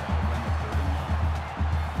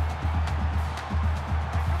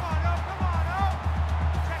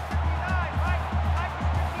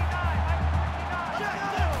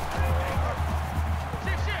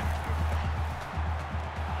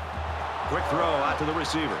 Quick throw out to the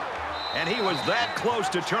receiver. And he was that close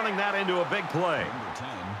to turning that into a big play. Number 10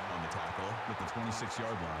 on the tackle at the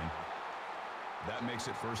 26-yard line. That makes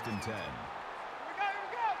it 1st and 10.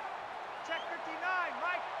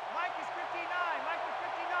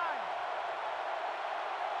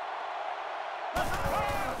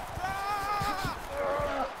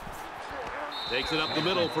 Takes it up the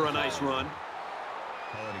middle for a nice run.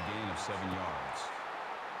 Call it a gain of 7 yards.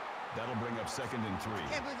 That'll bring up 2nd and 3. I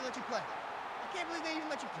can't believe they let you play. I can't believe they even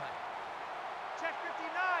let you play. Check 59,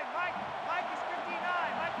 Mike. Mike is 59.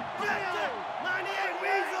 Mike is 98 59.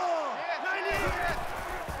 Weasel! 98!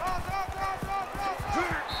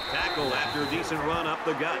 Tackle after a decent run up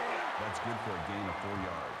the gut. That's good for a gain of 4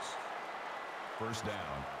 yards. First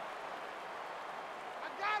down. I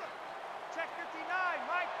got him. Check 59,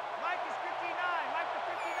 Mike. Mike is 59. Mike is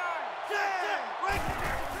 59.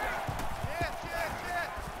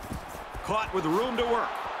 Caught with room to work.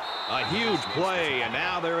 A huge play, and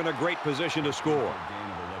now they're in a great position to score. A gain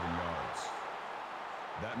of 11 yards.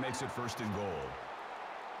 That makes it 1st and goal.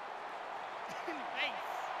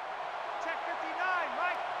 Check 59,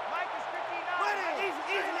 Mike. Mike is 59.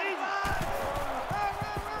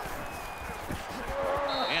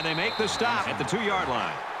 And they make the stop at the 2-yard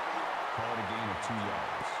line. Call it a gain of 2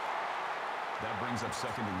 yards. That brings up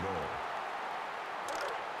 2nd and goal.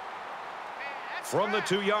 From the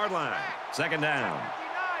 2-yard line. 2nd down. 59,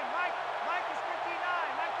 Mike. Mike is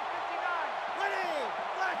 59. Mike is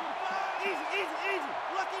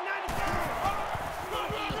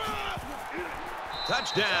 59.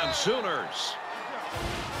 Touchdown, Sooners.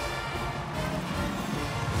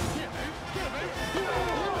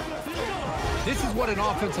 This is what an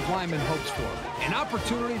offensive lineman hopes for. An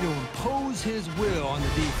opportunity to impose his will on the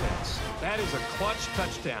defense. That is a clutch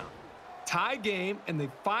touchdown. Tie game, and they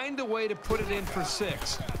find a way to put it in for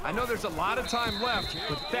 6. I know there's a lot of time left,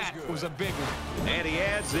 but that was a big one. And he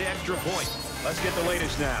adds the extra point. Let's get the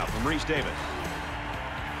latest now from Reese Davis.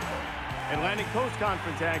 Atlantic Coast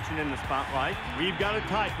Conference action in the spotlight. We've got a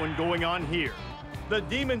tight one going on here. The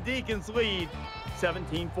Demon Deacons lead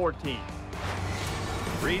 17-14.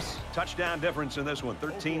 Reese, touchdown difference in this one,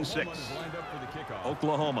 13-6.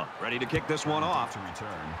 Oklahoma ready to kick this one off. To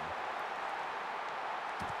return.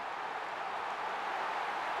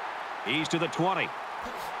 He's to the 20.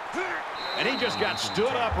 And he just got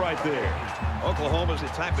stood up right there. Oklahoma's the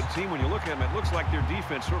type of team, when you look at them, it looks like their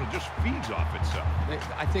defense sort of just feeds off itself.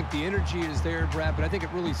 I think the energy is there, Brad, but I think it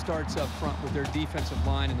really starts up front with their defensive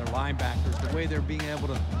line and their linebackers. The way they're being able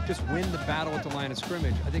to just win the battle at the line of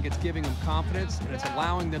scrimmage. I think it's giving them confidence, and it's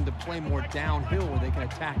allowing them to play more downhill where they can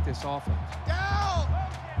attack this offense. Down!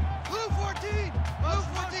 Blue 14! Blue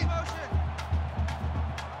 14! Motion!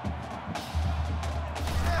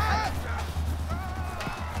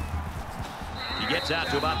 He gets out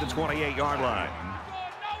to about the 28-yard line.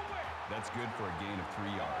 That's good for a gain of 3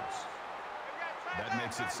 yards. That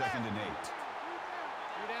makes it 2nd and 8.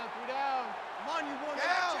 3 down, 3 down. Come on, you won it.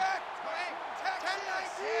 Check!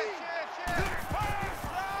 10-19!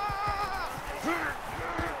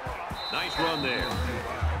 Nice run there. 5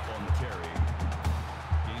 on the carry.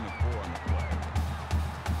 Gain of 4 on the play.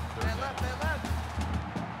 Man left, man left.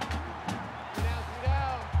 3 down, 3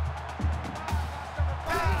 down.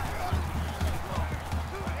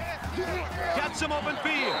 Got some open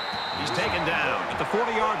field. He's taken down at the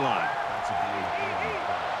 40-yard line. That's a gain of 4 on the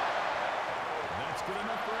play. That's good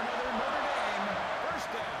enough for another Notre Dame first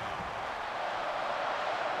down.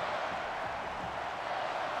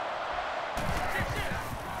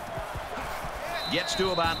 Gets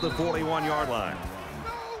to about the 41-yard line.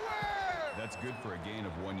 That's good for a gain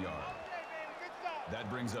of 1 yard. That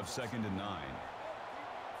brings up 2nd and 9.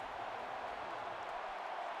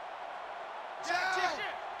 Down!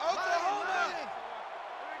 Oklahoma!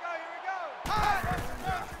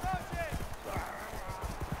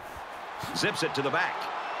 Zips it to the back.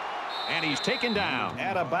 And he's taken down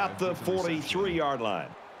at about the 43-yard line.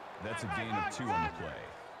 That's a gain of 2 on the play.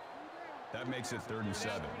 That makes it 3rd and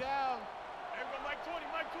 7. Down. Everyone, Mike 20,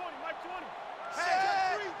 Mike 20, Mike 20.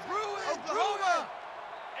 Hey! Oklahoma!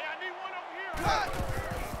 Hey, I need one over here.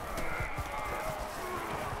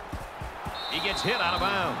 He gets hit out of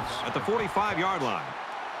bounds at the 45-yard line.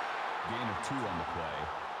 Gain of 2 on the play.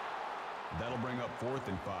 That'll bring up 4th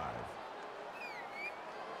and 5.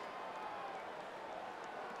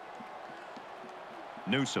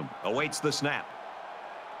 Newsom awaits the snap.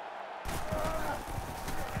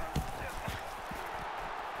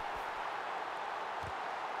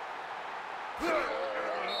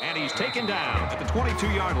 And he's taken down at the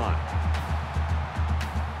 22-yard line.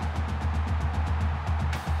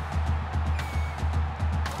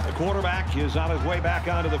 The quarterback is on his way back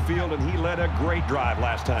onto the field, and he led a great drive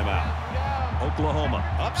last time out. Oklahoma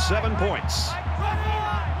up 7 points.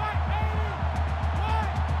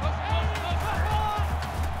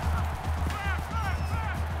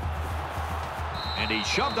 And he's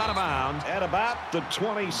shoved out of bounds at about the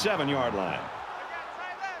 27-yard line.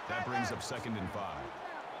 That brings up 2nd and 5.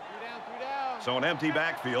 3 down, 3 down. So an empty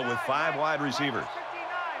backfield with 5 wide receivers.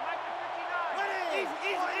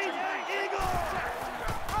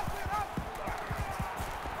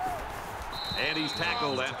 And he's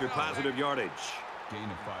tackled after positive yardage. Gain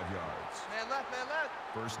of 5 yards. Man left, man left.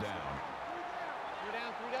 First down. 3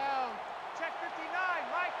 down, 3 down. Check 59,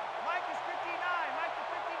 Mike. Mike is 59. Mike is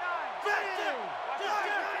 59.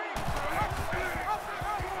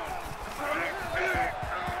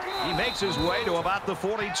 He makes his way to about the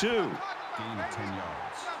 42. Gain of 10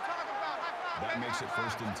 yards. That makes it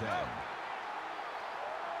 1st and 10.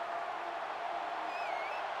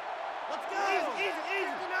 Let's go! Easy!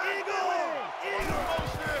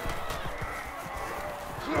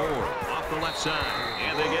 Forward off the left side.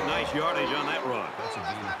 And they get nice yardage on that run. That's a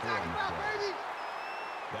gain of 4 on the play.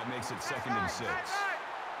 That makes it 2nd and 6. 3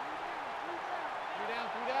 down,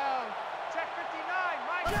 3 down. Check 59,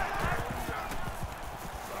 Mike.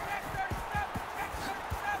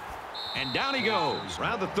 And down he goes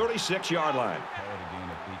around the 36-yard line. Call it a gain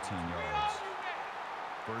of 18 yards.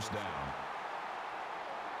 First down.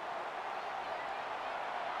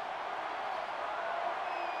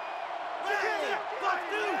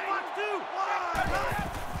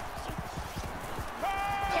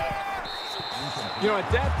 You know,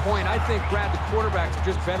 at that point, I think, Brad, the quarterbacks are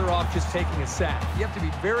just better off just taking a sack. You have to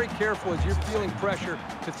be very careful as you're feeling pressure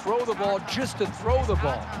to throw the ball just to throw the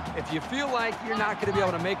ball. If you feel like you're not going to be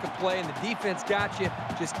able to make a play and the defense got you,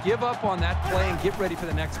 just give up on that play and get ready for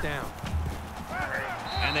the next down.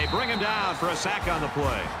 And they bring him down for a sack on the play.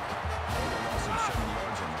 Loss of 7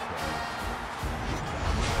 yards on the play.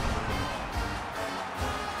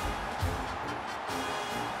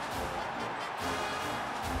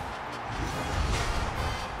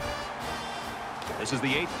 This is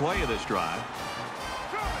the 8th play of this drive.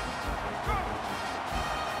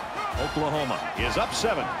 Oklahoma is up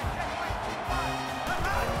 7.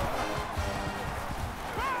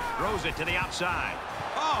 Throws it to the outside.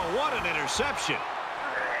 Oh, what an interception.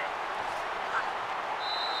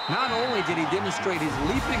 Not only did he demonstrate his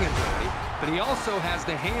leaping ability, but he also has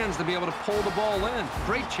the hands to be able to pull the ball in.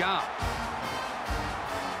 Great job.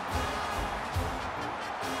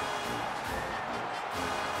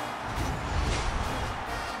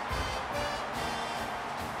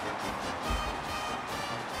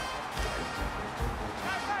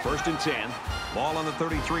 First and 10. Ball on the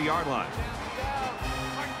 33-yard line.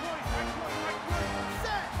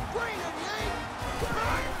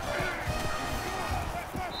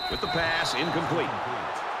 With the pass, incomplete.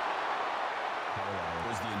 Carlisle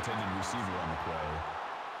was the intended receiver on the play.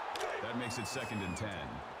 That makes it 2nd and 10.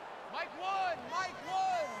 Mike one. Mike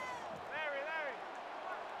one. Larry.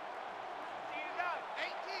 Eat it up.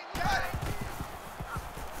 18 yards.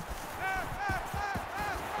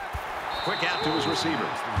 Quick out to his receiver.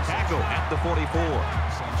 Tackle at the 44.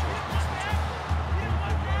 Sanchez gets the tackle at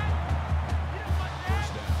the 44-yard line.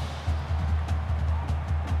 First down.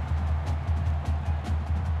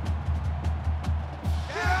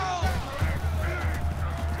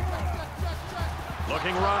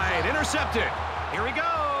 Looking right. Intercepted. Here he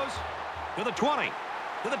goes. To the 20.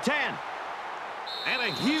 To the 10. And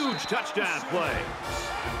a huge touchdown play.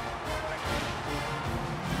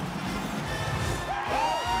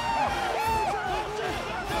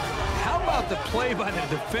 How about the play by the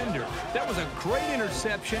defender? That was a great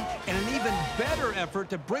interception and an even better effort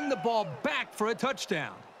to bring the ball back for a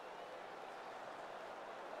touchdown.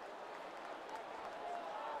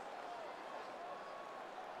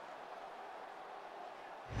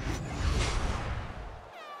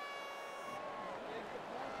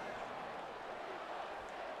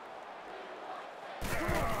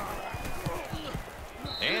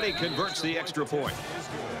 And he converts the extra point.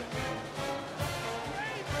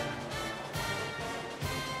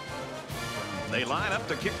 They line up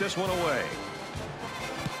to kick this one away.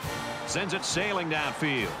 Sends it sailing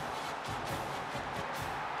downfield.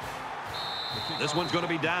 This one's going to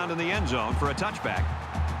be down in the end zone for a touchback.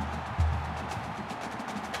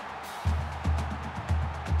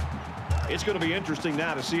 It's going to be interesting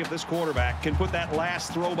now to see if this quarterback can put that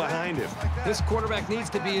last throw behind him. This quarterback needs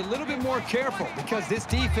to be a little bit more careful because this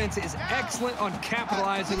defense is excellent on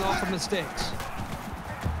capitalizing off of mistakes.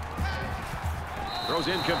 Throws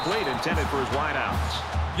incomplete, intended for his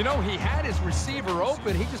wideouts. You know, he had his receiver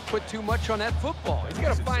open. He just put too much on that football. He's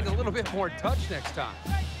got to find a little bit more touch next time.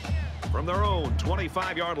 From their own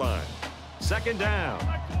 25-yard line. 2nd down.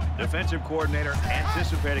 Defensive coordinator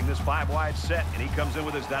anticipating this 5-wide set, and he comes in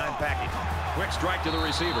with his dime package. Quick strike to the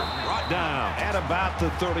receiver. Brought down at about the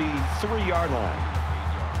 33-yard line.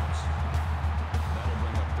 8 yards. That'll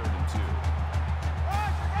bring up 3rd and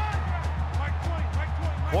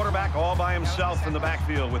 2. Quarterback all by himself in the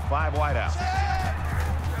backfield with 5 wideouts.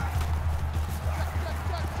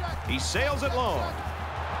 He sails it long.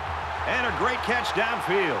 And a great catch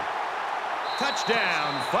downfield.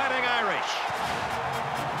 Touchdown, Fighting Irish.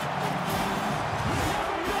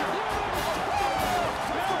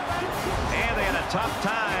 And they had a tough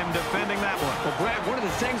time defending that one. Well, Brad, one of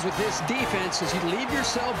the things with this defense is you leave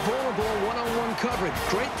yourself vulnerable in one-on-one coverage.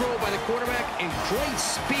 Great throw by the quarterback and great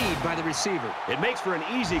speed by the receiver. It makes for an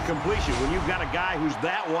easy completion when you've got a guy who's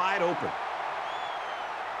that wide open.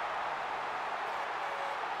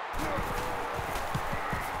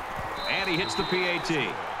 And he hits the PAT.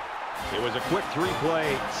 It was a quick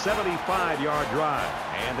 3-play, 75-yard drive,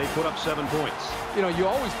 and they put up 7 points. You know, you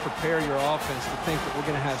always prepare your offense to think that we're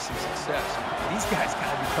going to have some success. These guys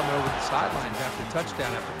got to be coming over the sidelines after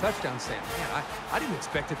touchdown saying, man, I didn't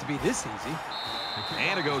expect it to be this easy.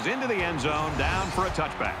 And it goes into the end zone, down for a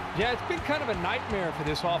touchback. Yeah, it's been kind of a nightmare for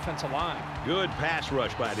this offensive line. Good pass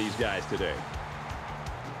rush by these guys today.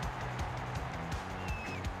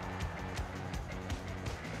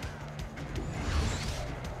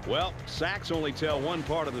 Well, sacks only tell one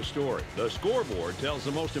part of the story. The scoreboard tells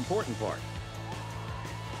the most important part.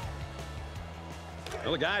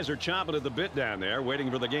 Well, the guys are chomping at the bit down there,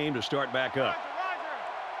 waiting for the game to start back up.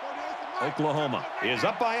 Oklahoma is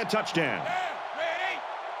up by a touchdown.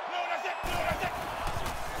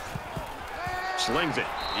 Slings it.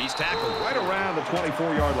 He's tackled right around the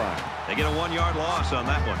 24-yard line. They get a 1-yard loss on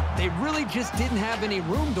that one. They really just didn't have any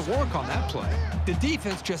room to work on that play. The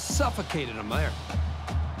defense just suffocated them there.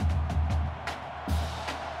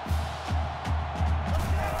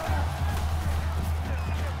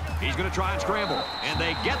 He's going to try and scramble, and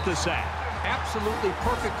they get the sack. Absolutely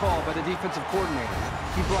perfect call by the defensive coordinator.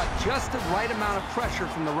 He brought just the right amount of pressure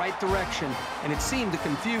from the right direction, and it seemed to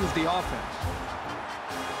confuse the offense.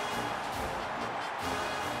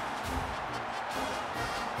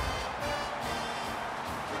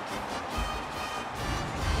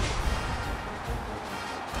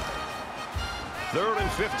 3rd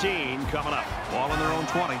and 15 coming up. Ball in their own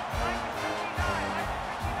 20.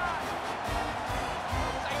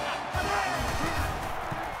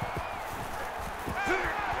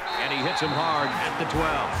 And he hits him hard at the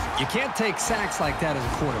 12. You can't take sacks like that as a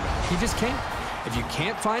quarterback. You just can't. If you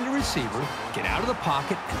can't find a receiver, get out of the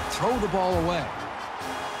pocket and throw the ball away.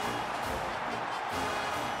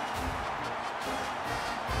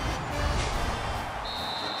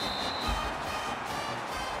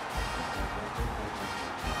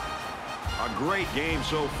 A great game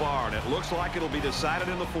so far, and it looks like it'll be decided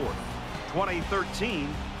in the 4th.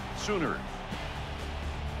 2013 Sooners.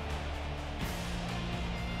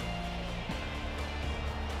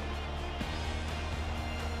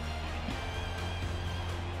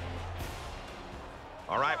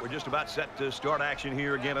 All right, we're just about set to start action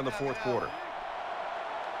here again in the 4th quarter.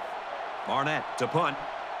 Barnett to punt.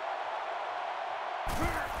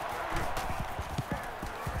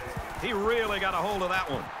 He really got a hold of that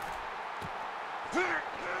one.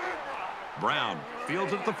 Brown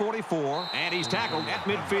fields it at the 44, and he's tackled at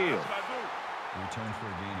midfield. Return for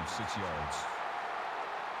a gain of 6 yards.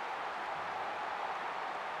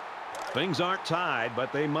 Things aren't tied,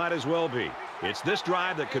 but they might as well be. It's this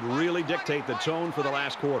drive that could really dictate the tone for the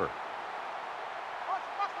last quarter.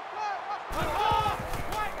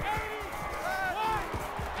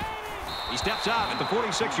 He steps out at the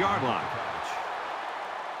 46-yard line.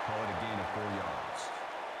 Call it a gain of 4 yards.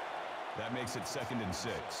 That makes it 2nd and 6.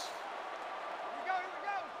 Here we go, here we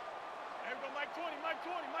go. There we go, Mike 20, Mike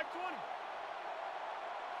 20, Mike 20.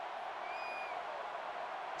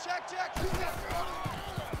 Check, check.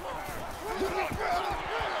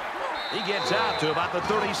 He gets out to about the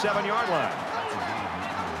 37-yard line.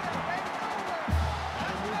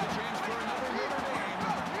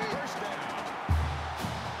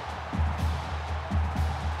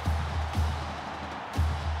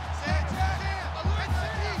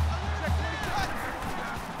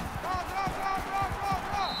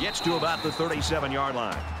 Gets to about the 37-yard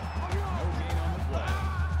line. No gain on the play.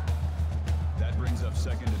 That brings up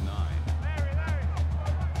 2nd and 9.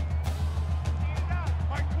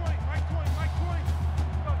 Mike 20, Mike 20, Mike 20.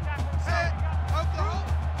 Go, tackle. Set. Oklahoma.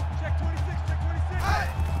 Check 26, check 26. Hey.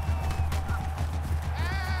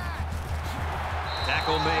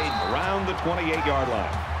 Tackle made around the 28-yard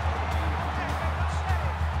line.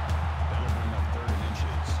 That'll bring up 3rd and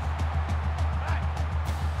inches.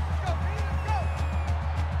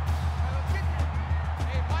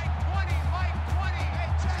 Hey, Mike 20, Mike 20. Hey,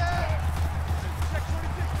 check. Check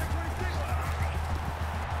 26, check 26.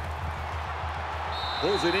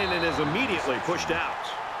 Pulls it in and is immediately pushed out.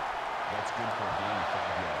 That's good for a gain of 5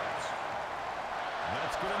 yards.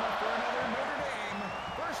 That's good enough for another Notre Dame.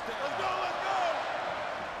 First down. Let's go, let's go.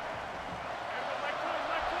 There we go, Mike 20,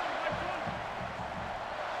 Mike 20, Mike 20.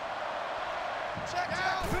 Check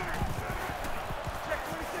out. Check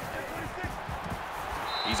 26, check 26.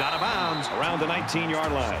 He's out of bounds around the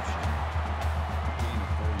 19-yard line. Gain of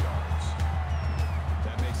 4 yards.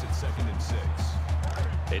 That makes it 2nd and 6.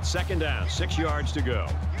 It's 2nd down, 6 yards to go.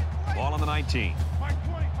 Ball on the 19. Mike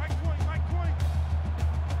 20, Mike 20, Mike 20.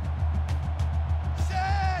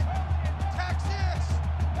 Set. Texas.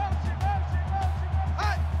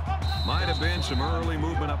 Hey. Might have been some early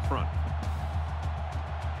movement up front.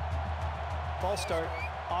 Ball start,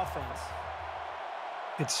 offense.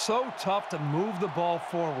 It's so tough to move the ball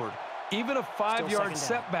forward. Even a 5-yard down.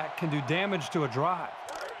 setback can do damage to a drive.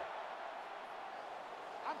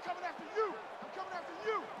 I'm coming after you. I'm coming after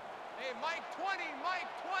you. Hey, Mike 20, Mike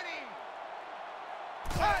 20.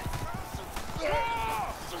 Hey.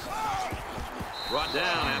 Brought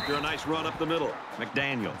down after a nice run up the middle.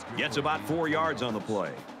 McDaniel gets about 4 yards on the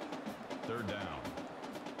play. 3rd down.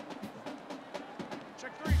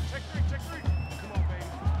 Check 3, check 3, check 3. Come on, baby.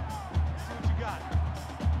 Let's see what you got.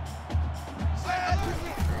 Set.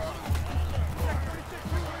 Check 36, check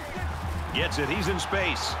 36. Gets it. He's in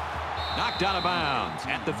space. Knocked out of bounds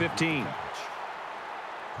at the 15.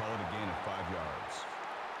 Call it a gain of 5 yards.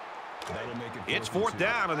 That'll make it It's 4th 4th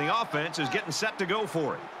down, and the offense is getting set to go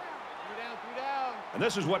for it. 3 down, 3 down. And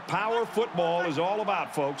this is what power football is all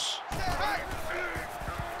about, folks.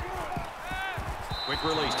 Quick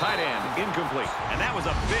release, tight end, incomplete. And that was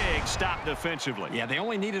a big stop defensively. Yeah, they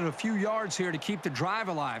only needed a few yards here to keep the drive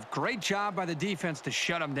alive. Great job by the defense to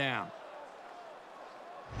shut them down.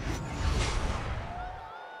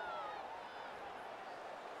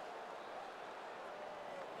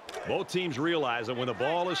 Both teams realize that when the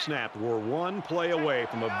ball is snapped, we're one play away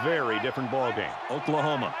from a very different ball game.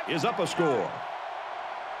 Oklahoma is up a score.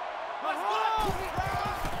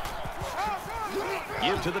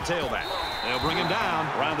 Give to the tailback. They'll bring him down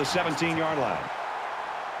around the 17-yard line.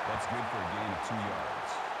 That's good for a gain of 2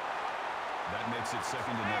 yards. That makes it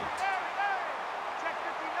 2nd and 8. Check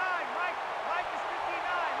 59. Mike is 59.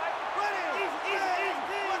 Mike is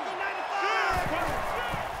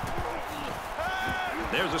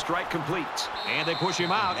 59. There's a strike complete. And they push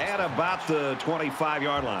him out at about the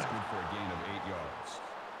 25-yard line. That's good for a gain of 8 yards.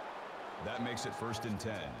 That makes it 1st and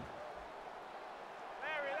 10. Larry.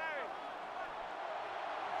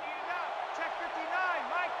 Speed it up. Check 59.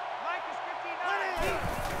 Mike is 59.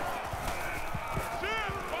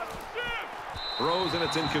 Throws, and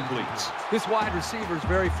it's incomplete. This wide receiver is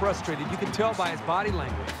very frustrated. You can tell by his body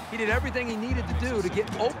language. He did everything he needed to do to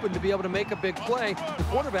get open to be able to make a big play. The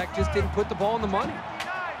quarterback just didn't put the ball in the money.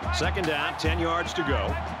 2nd down, 10 yards to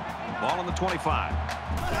go. Ball on the 25.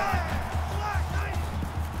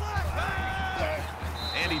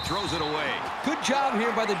 And he throws it away. Good job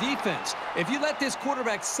here by the defense. If you let this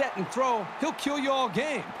quarterback set and throw, he'll kill you all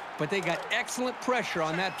game. But they got excellent pressure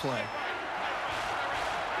on that play.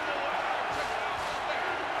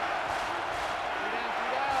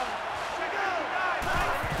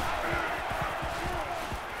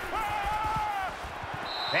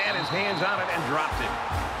 Had his hands on it and dropped it.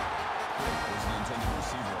 There's the intended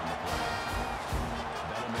receiver on the play.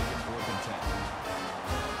 That'll make it 4th and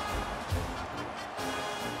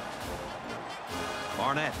 10.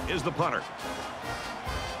 Barnett is the punter.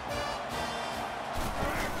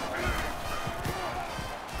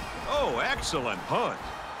 Oh, excellent punt.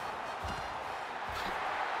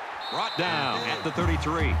 Brought down at the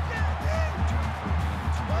 33.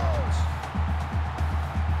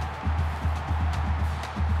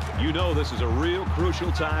 You know this is a real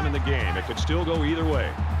crucial time in the game. It could still go either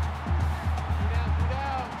way.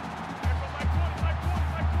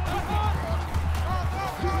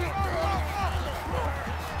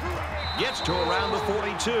 Gets to around the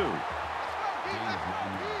 42. Gain of 9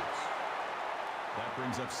 yards. That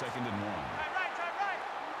brings up 2nd and 1. Right.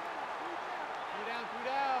 Three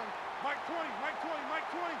down. Mike 20.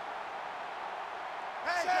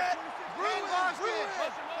 Set. Bruin.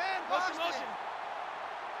 Motion.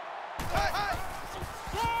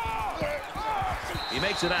 He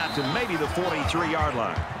makes it out to maybe the 43-yard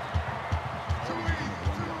line.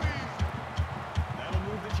 That'll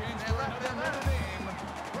move the chains for another Notre Dame.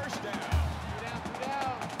 1st down. Three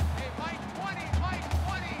down. Hey, Mike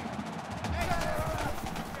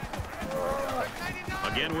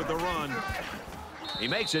 20. Again with the run. He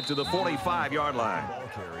makes it to the 45-yard line. Ball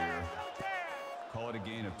carrier. Call it a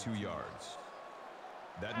gain of 2 yards.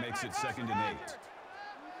 That makes it 2nd and 8.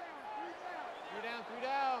 Three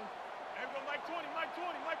down. Everyone, Mike 20.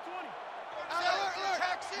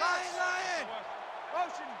 Texas. Lion.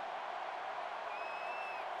 Motion.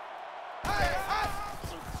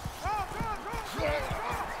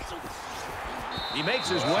 He makes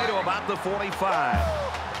his way to about the 45. That's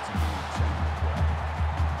a gain of 10 on the play.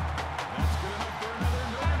 That's good enough for another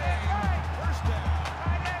Notre Dame. 1st down.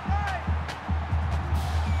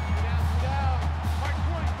 Three down. Mike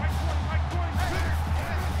 20.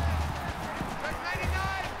 Check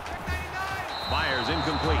 99. Fires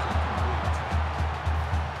incomplete.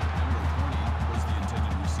 Number 20 was the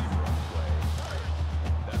intended receiver on the play.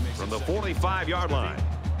 That makes From it the 2nd and 45-yard line.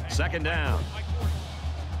 2nd down.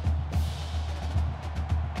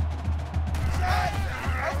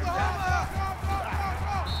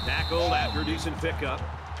 Tackled after a decent pickup.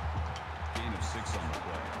 Gain of 6 on the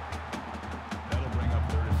play. That'll bring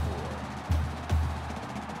up 3rd and 4.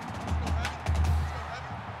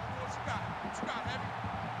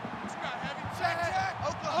 Check.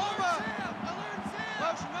 Oklahoma.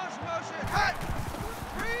 Motion. Hot.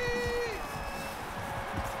 Freeze.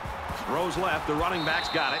 Throws left. The running back's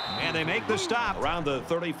got it. And they make the stop around the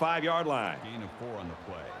 35-yard line. Gain of 4 on the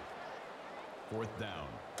play. 4th down.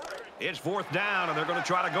 It's 4th down, and they're going to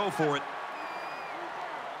try to go for it.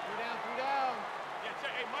 Three down. Yeah,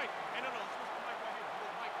 check. Hey, Mike. Hey, no.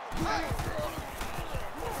 Mike.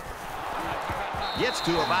 Gets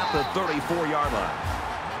to about the 34-yard line.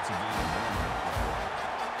 That's a gain of 1 on the play.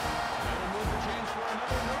 That'll move the chains for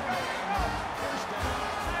another Notre Dame. 1st down.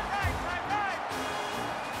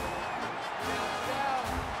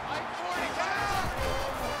 Mike 40.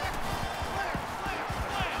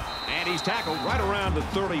 And he's tackled right around the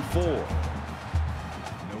 34. No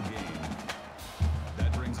gain.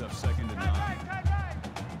 That brings up 2nd and 9.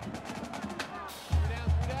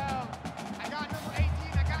 Three down. I got number 18.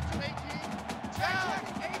 I got you 18. Check.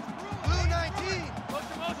 Blue 19.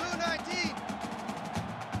 Blue 19.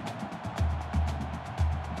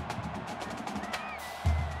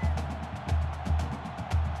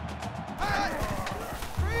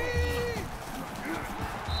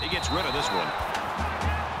 He gets rid of this one.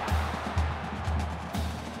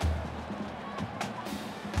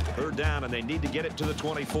 Third down, and they need to get it to the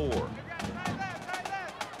 24.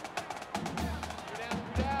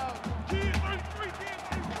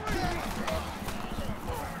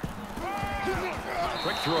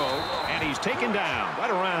 Quick throw, and he's taken down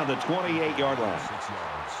right around the 28-yard line. 6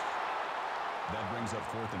 yards. That brings up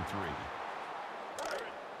 4th and 3.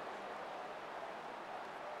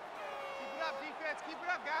 Keep it up, defense. Keep it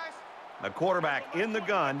up, guys. The quarterback in the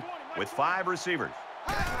gun with 5 receivers.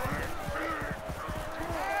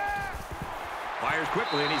 Fires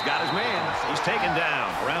quickly, and he's got his man. He's taken down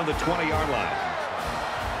around the 20-yard line.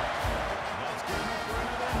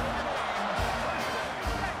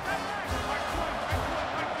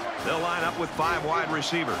 They'll line up with 5 wide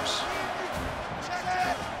receivers.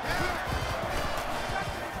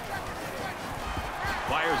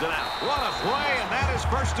 Fires it out. What a play, and that is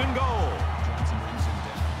 1st and goal. Johnson brings him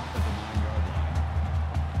down at the 9-yard line.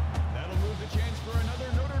 That'll move the chains for another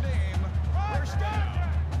Notre Dame 1st down.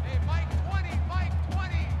 Hey, Mike 20, Mike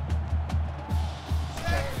 20.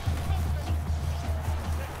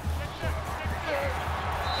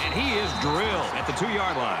 And he is drilled at the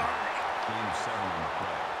 2-yard line. Gain of 7 on the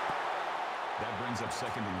play. That brings up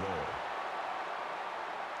 2nd and goal.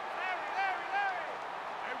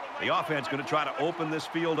 The offense going to try to open this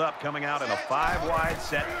field up, coming out in a 5-wide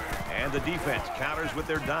set, and the defense counters with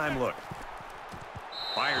their dime look.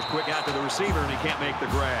 Fires quick out to the receiver, and he can't make the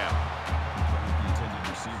grab.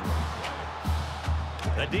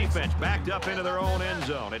 The defense backed up into their own end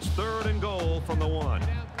zone. It's 3rd and goal from the 1.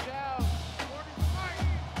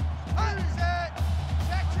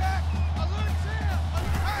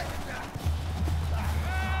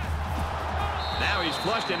 Now he's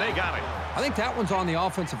flushed, and they got it. I think that one's on the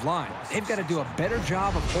offensive line. They've got to do a better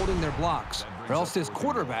job of holding their blocks, or else this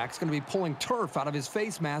quarterback's going to be pulling turf out of his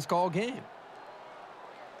face mask all game.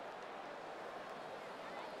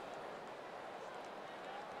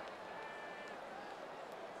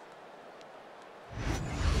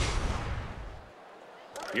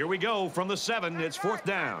 Here we go from the 7. It's 4th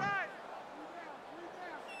down.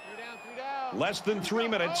 Less than 3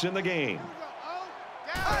 minutes in the game.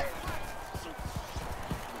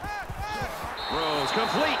 Throws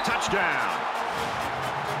complete, touchdown.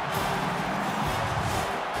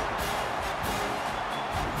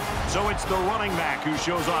 So it's the running back who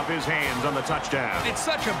shows off his hands on the touchdown. It's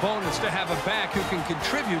such a bonus to have a back who can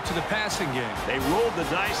contribute to the passing game. They rolled the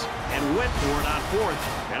dice and went for it on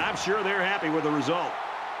 4th, and I'm sure they're happy with the result.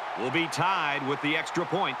 We'll be tied with the extra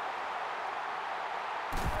point.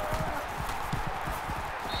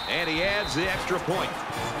 And he adds the extra point.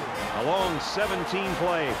 A long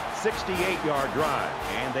 17-play, 68-yard drive,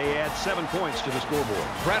 and they add 7 points to the scoreboard.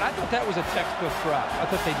 Brad, I thought that was a textbook drive. I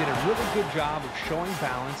thought they did a really good job of showing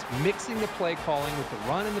balance, mixing the play calling with the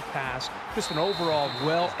run and the pass. Just an overall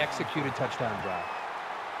well-executed touchdown drive.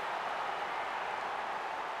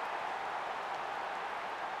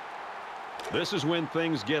 This is when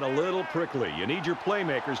things get a little prickly. You need your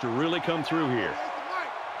playmakers to really come through here.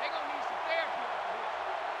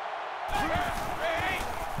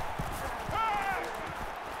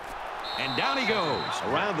 And down he goes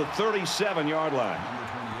around the 37-yard line. Number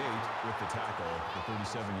 28 with the tackle, the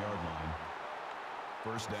 37-yard line.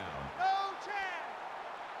 1st down. No chance.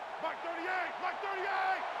 Mark 38, Mark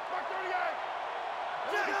 38, Mark 38.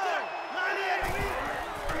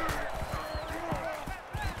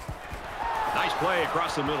 Nice play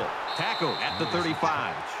across the middle. Tackle at the 35.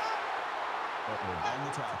 Butler on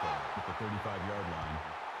the tackle at the 35-yard line.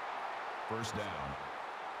 1st down.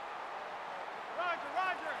 Roger,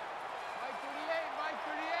 Roger. Mike 38, Mike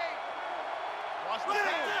 38. Watch the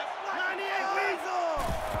pass. 98 Weasel.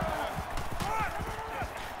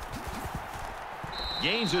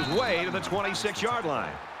 Gains his way to the 26-yard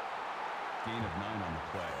line. Gain of 9 on the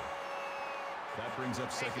play. That brings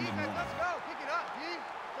up 2nd and 1. Let's go. Kick it up, D.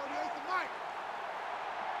 38 to Mike.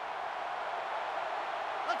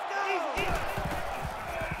 Let's go.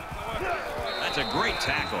 That's a great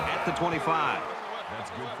tackle at the 25. That's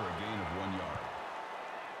good for a gain of 1 yard.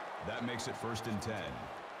 That makes it 1st and 10.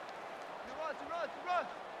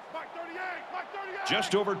 Mark 38, Mark 38.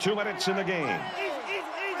 Just over 2 minutes in the game.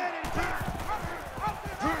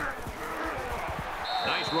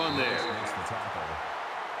 Nice run there. Makes the tackle.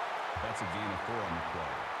 That's a gain of 4 on the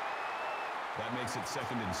play. That makes it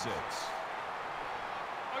 2nd and 6.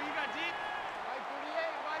 Oh, you got deep? Mike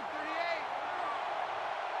 38, Mike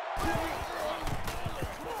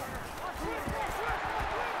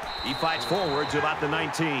 38. He fights forward to about the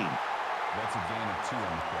 19. That's a gain of 2 on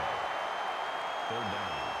the play. 3rd down.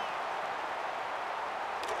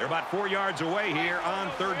 They're about 4 yards away here on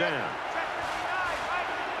 3rd down.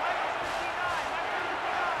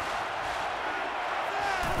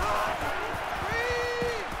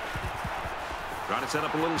 Trying to set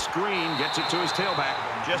up a little screen, gets it to his tailback.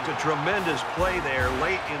 Just a tremendous play there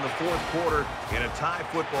late in the fourth quarter in a tie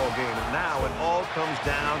football game. And now it all comes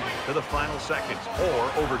down to the final seconds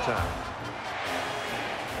or overtime.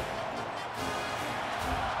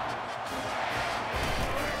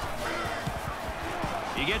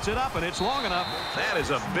 He gets it up, and it's long enough. That is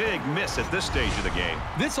a big miss at this stage of the game.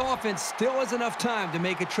 This offense still has enough time to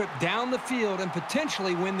make a trip down the field and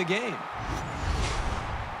potentially win the game.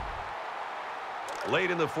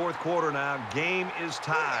 Late in the fourth quarter now, game is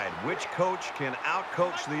tied. Which coach can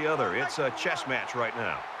outcoach the other? It's a chess match right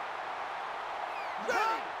now.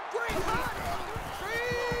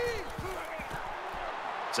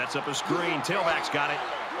 Sets up a screen. Tailback's got it.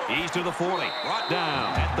 He's to the 40. Brought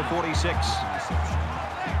down at the 46.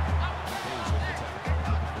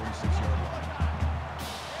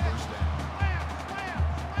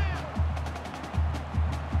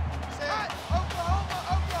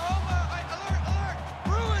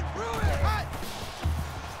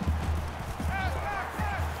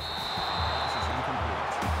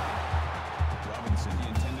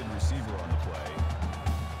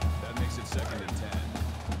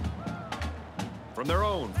 From their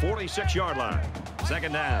own 46-yard line.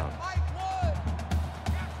 Second down.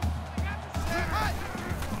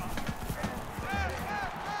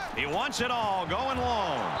 He wants it all going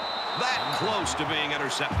long. That close to being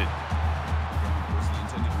intercepted. Was the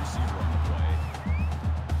intended receiver on the play.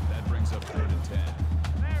 That brings up 3rd and 10.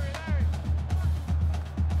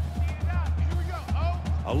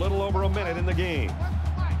 A little over a minute in the game.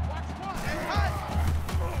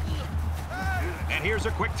 And here's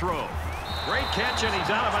a quick throw. Great catch, and he's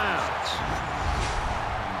out of bounds.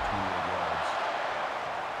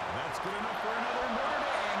 That's good enough for another Notre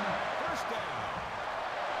Dame first down.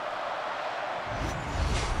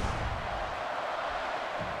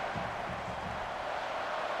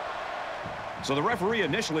 So the referee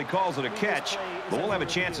initially calls it a catch, but we'll have a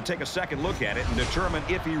chance to take a second look at it and determine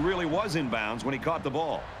if he really was in bounds when he caught the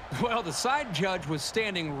ball. Well, the side judge was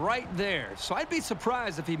standing right there, so I'd be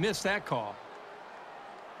surprised if he missed that call.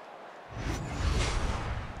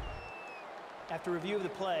 After review of the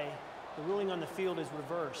play, the ruling on the field is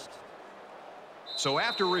reversed. So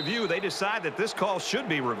after review, they decide that this call should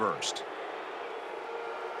be reversed.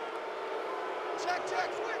 Check, switch,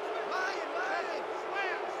 Lion.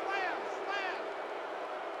 Slam.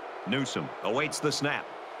 Newsom awaits the snap.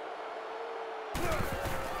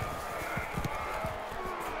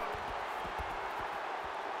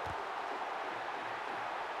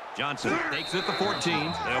 Johnson takes it at the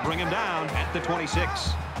 14. They'll bring him down at the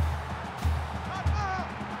 26.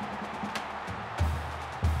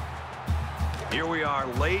 Here we are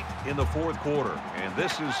late in the fourth quarter, and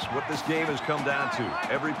this is what this game has come down to.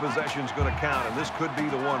 Every possession's going to count, and this could be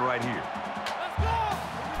the one right here.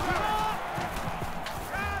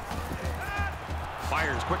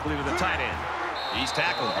 Fires quickly to the tight end. He's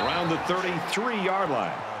tackled around the 33-yard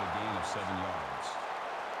line. A gain of 7 yards.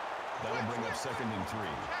 That'll bring up 2nd and 3.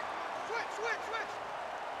 Switch.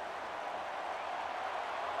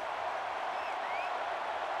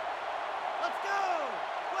 Let's go.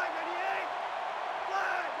 Flag 98.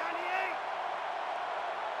 Flag 98.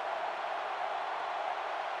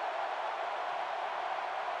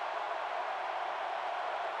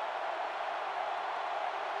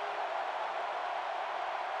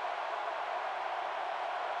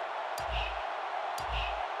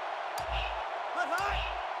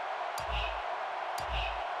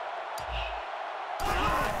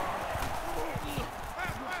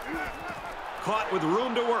 Caught with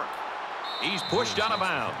room to work. He's pushed out of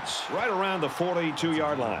bounds right around the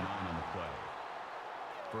 42-yard line.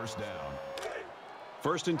 First down.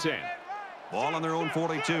 1st and 10. Ball on their own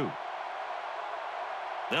 42.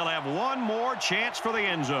 They'll have one more chance for the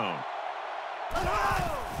end zone.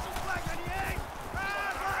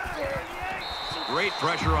 Great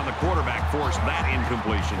pressure on the quarterback forced that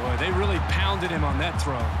incompletion. Boy, they really pounded him on that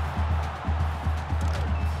throw.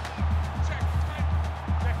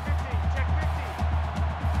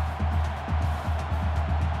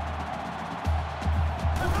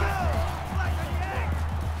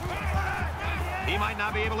 He might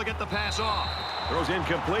not be able to get the pass off. Throws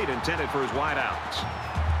incomplete, intended for his wideouts.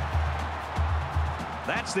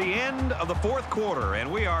 That's the end of the fourth quarter,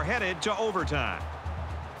 and we are headed to overtime.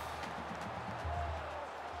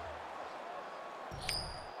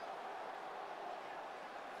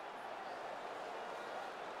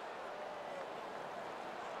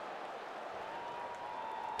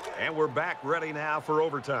 And we're back ready now for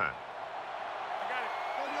overtime.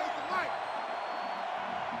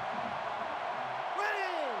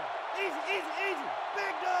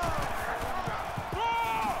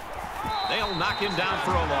 They'll knock him down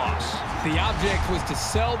for a loss. The object was to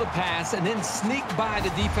sell the pass and then sneak by the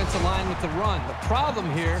defensive line with the run. The problem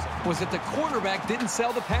here was that the quarterback didn't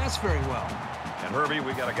sell the pass very well. And Herbie,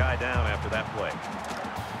 we got a guy down after that play.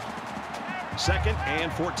 2nd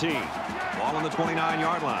and 14. Ball on the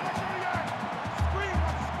 29-yard line.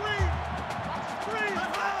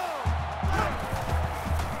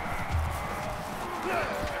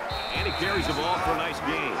 And he carries the ball for a nice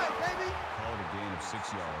gain. Call it a gain of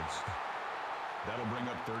 6 yards. That'll bring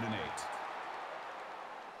up 3rd and 8.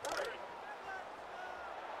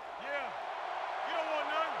 Yeah, you don't want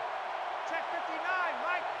none. Check 59,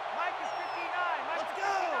 Mike. Mike is 59. Mike, let's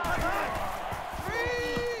go.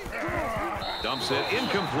 Dumps it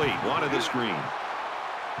incomplete. Wanted the screen.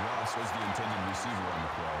 Ross was the intended receiver on the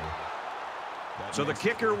play. So the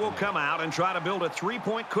kicker will come out and try to build a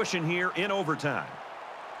 3-point cushion here in overtime.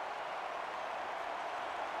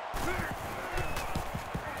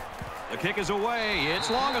 The kick is away. It's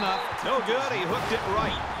long enough. No good. He hooked it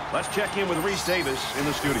right. Let's check in with Reese Davis in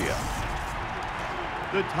the studio.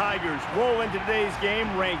 The Tigers roll into today's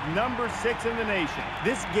game ranked number 6 in the nation.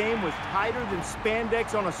 This game was tighter than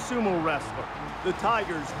spandex on a sumo wrestler. The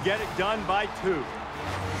Tigers get it done by 2.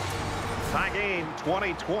 Tie game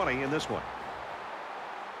 20-20 in this one.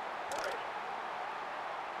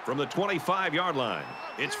 From the 25-yard line,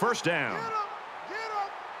 it's 1st down.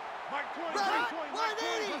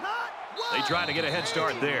 They try to get a head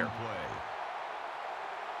start there.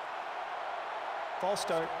 False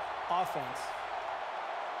start, offense.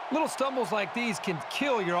 Little stumbles like these can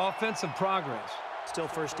kill your offensive progress. Still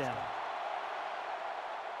 1st down.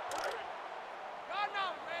 God,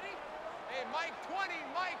 now, ready? Hey, Mike 20,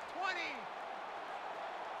 Mike 20.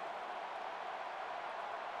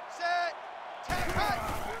 Set. Take cut.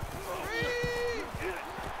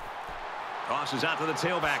 Tosses out to the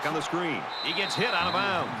tailback on the screen. He gets hit out of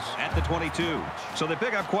bounds at the 22. So they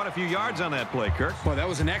pick up quite a few yards on that play, Kirk. Well, that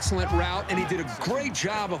was an excellent route, and he did a great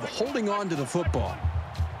job of holding on to the football.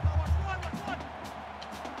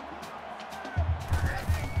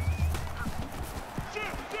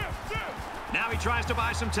 Now he tries to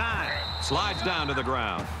buy some time. Slides down to the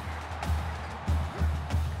ground.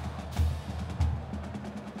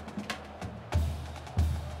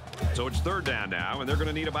 So it's 3rd down now, and they're going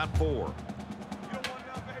to need about 4.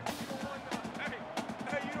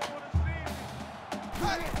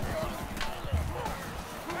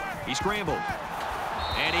 He scrambled.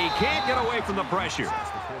 And he can't get away from the pressure. That's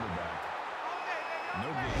the quarterback. No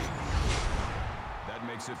gain. That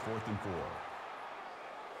makes it 4th and 4.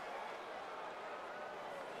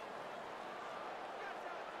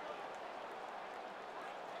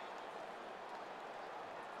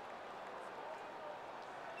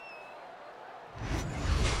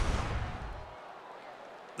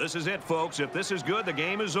 This is it, folks. If this is good, the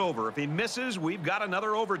game is over. If he misses, we've got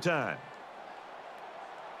another overtime.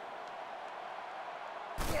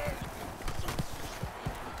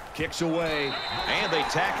 Kicks away, and they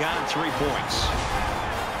tack on 3 points.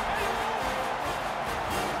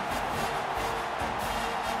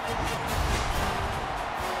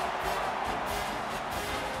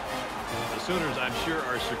 The Sooners, I'm sure,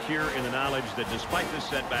 are secure in the knowledge that despite this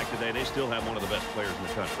setback today, they still have one of the best players in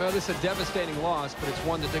the country. Well, this is a devastating loss, but it's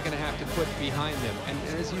one that they're going to have to put behind them. And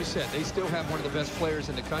as you said, they still have one of the best players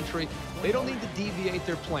in the country. They don't need to deviate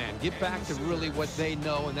their plan. Get back to really what they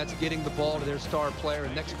know, and that's getting the ball to their star player.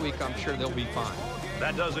 And next week, I'm sure they'll be fine.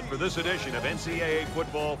 That does it for this edition of NCAA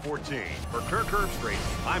Football 14. For Kirk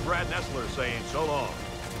Herbstreit, I'm Brad Nessler saying so long.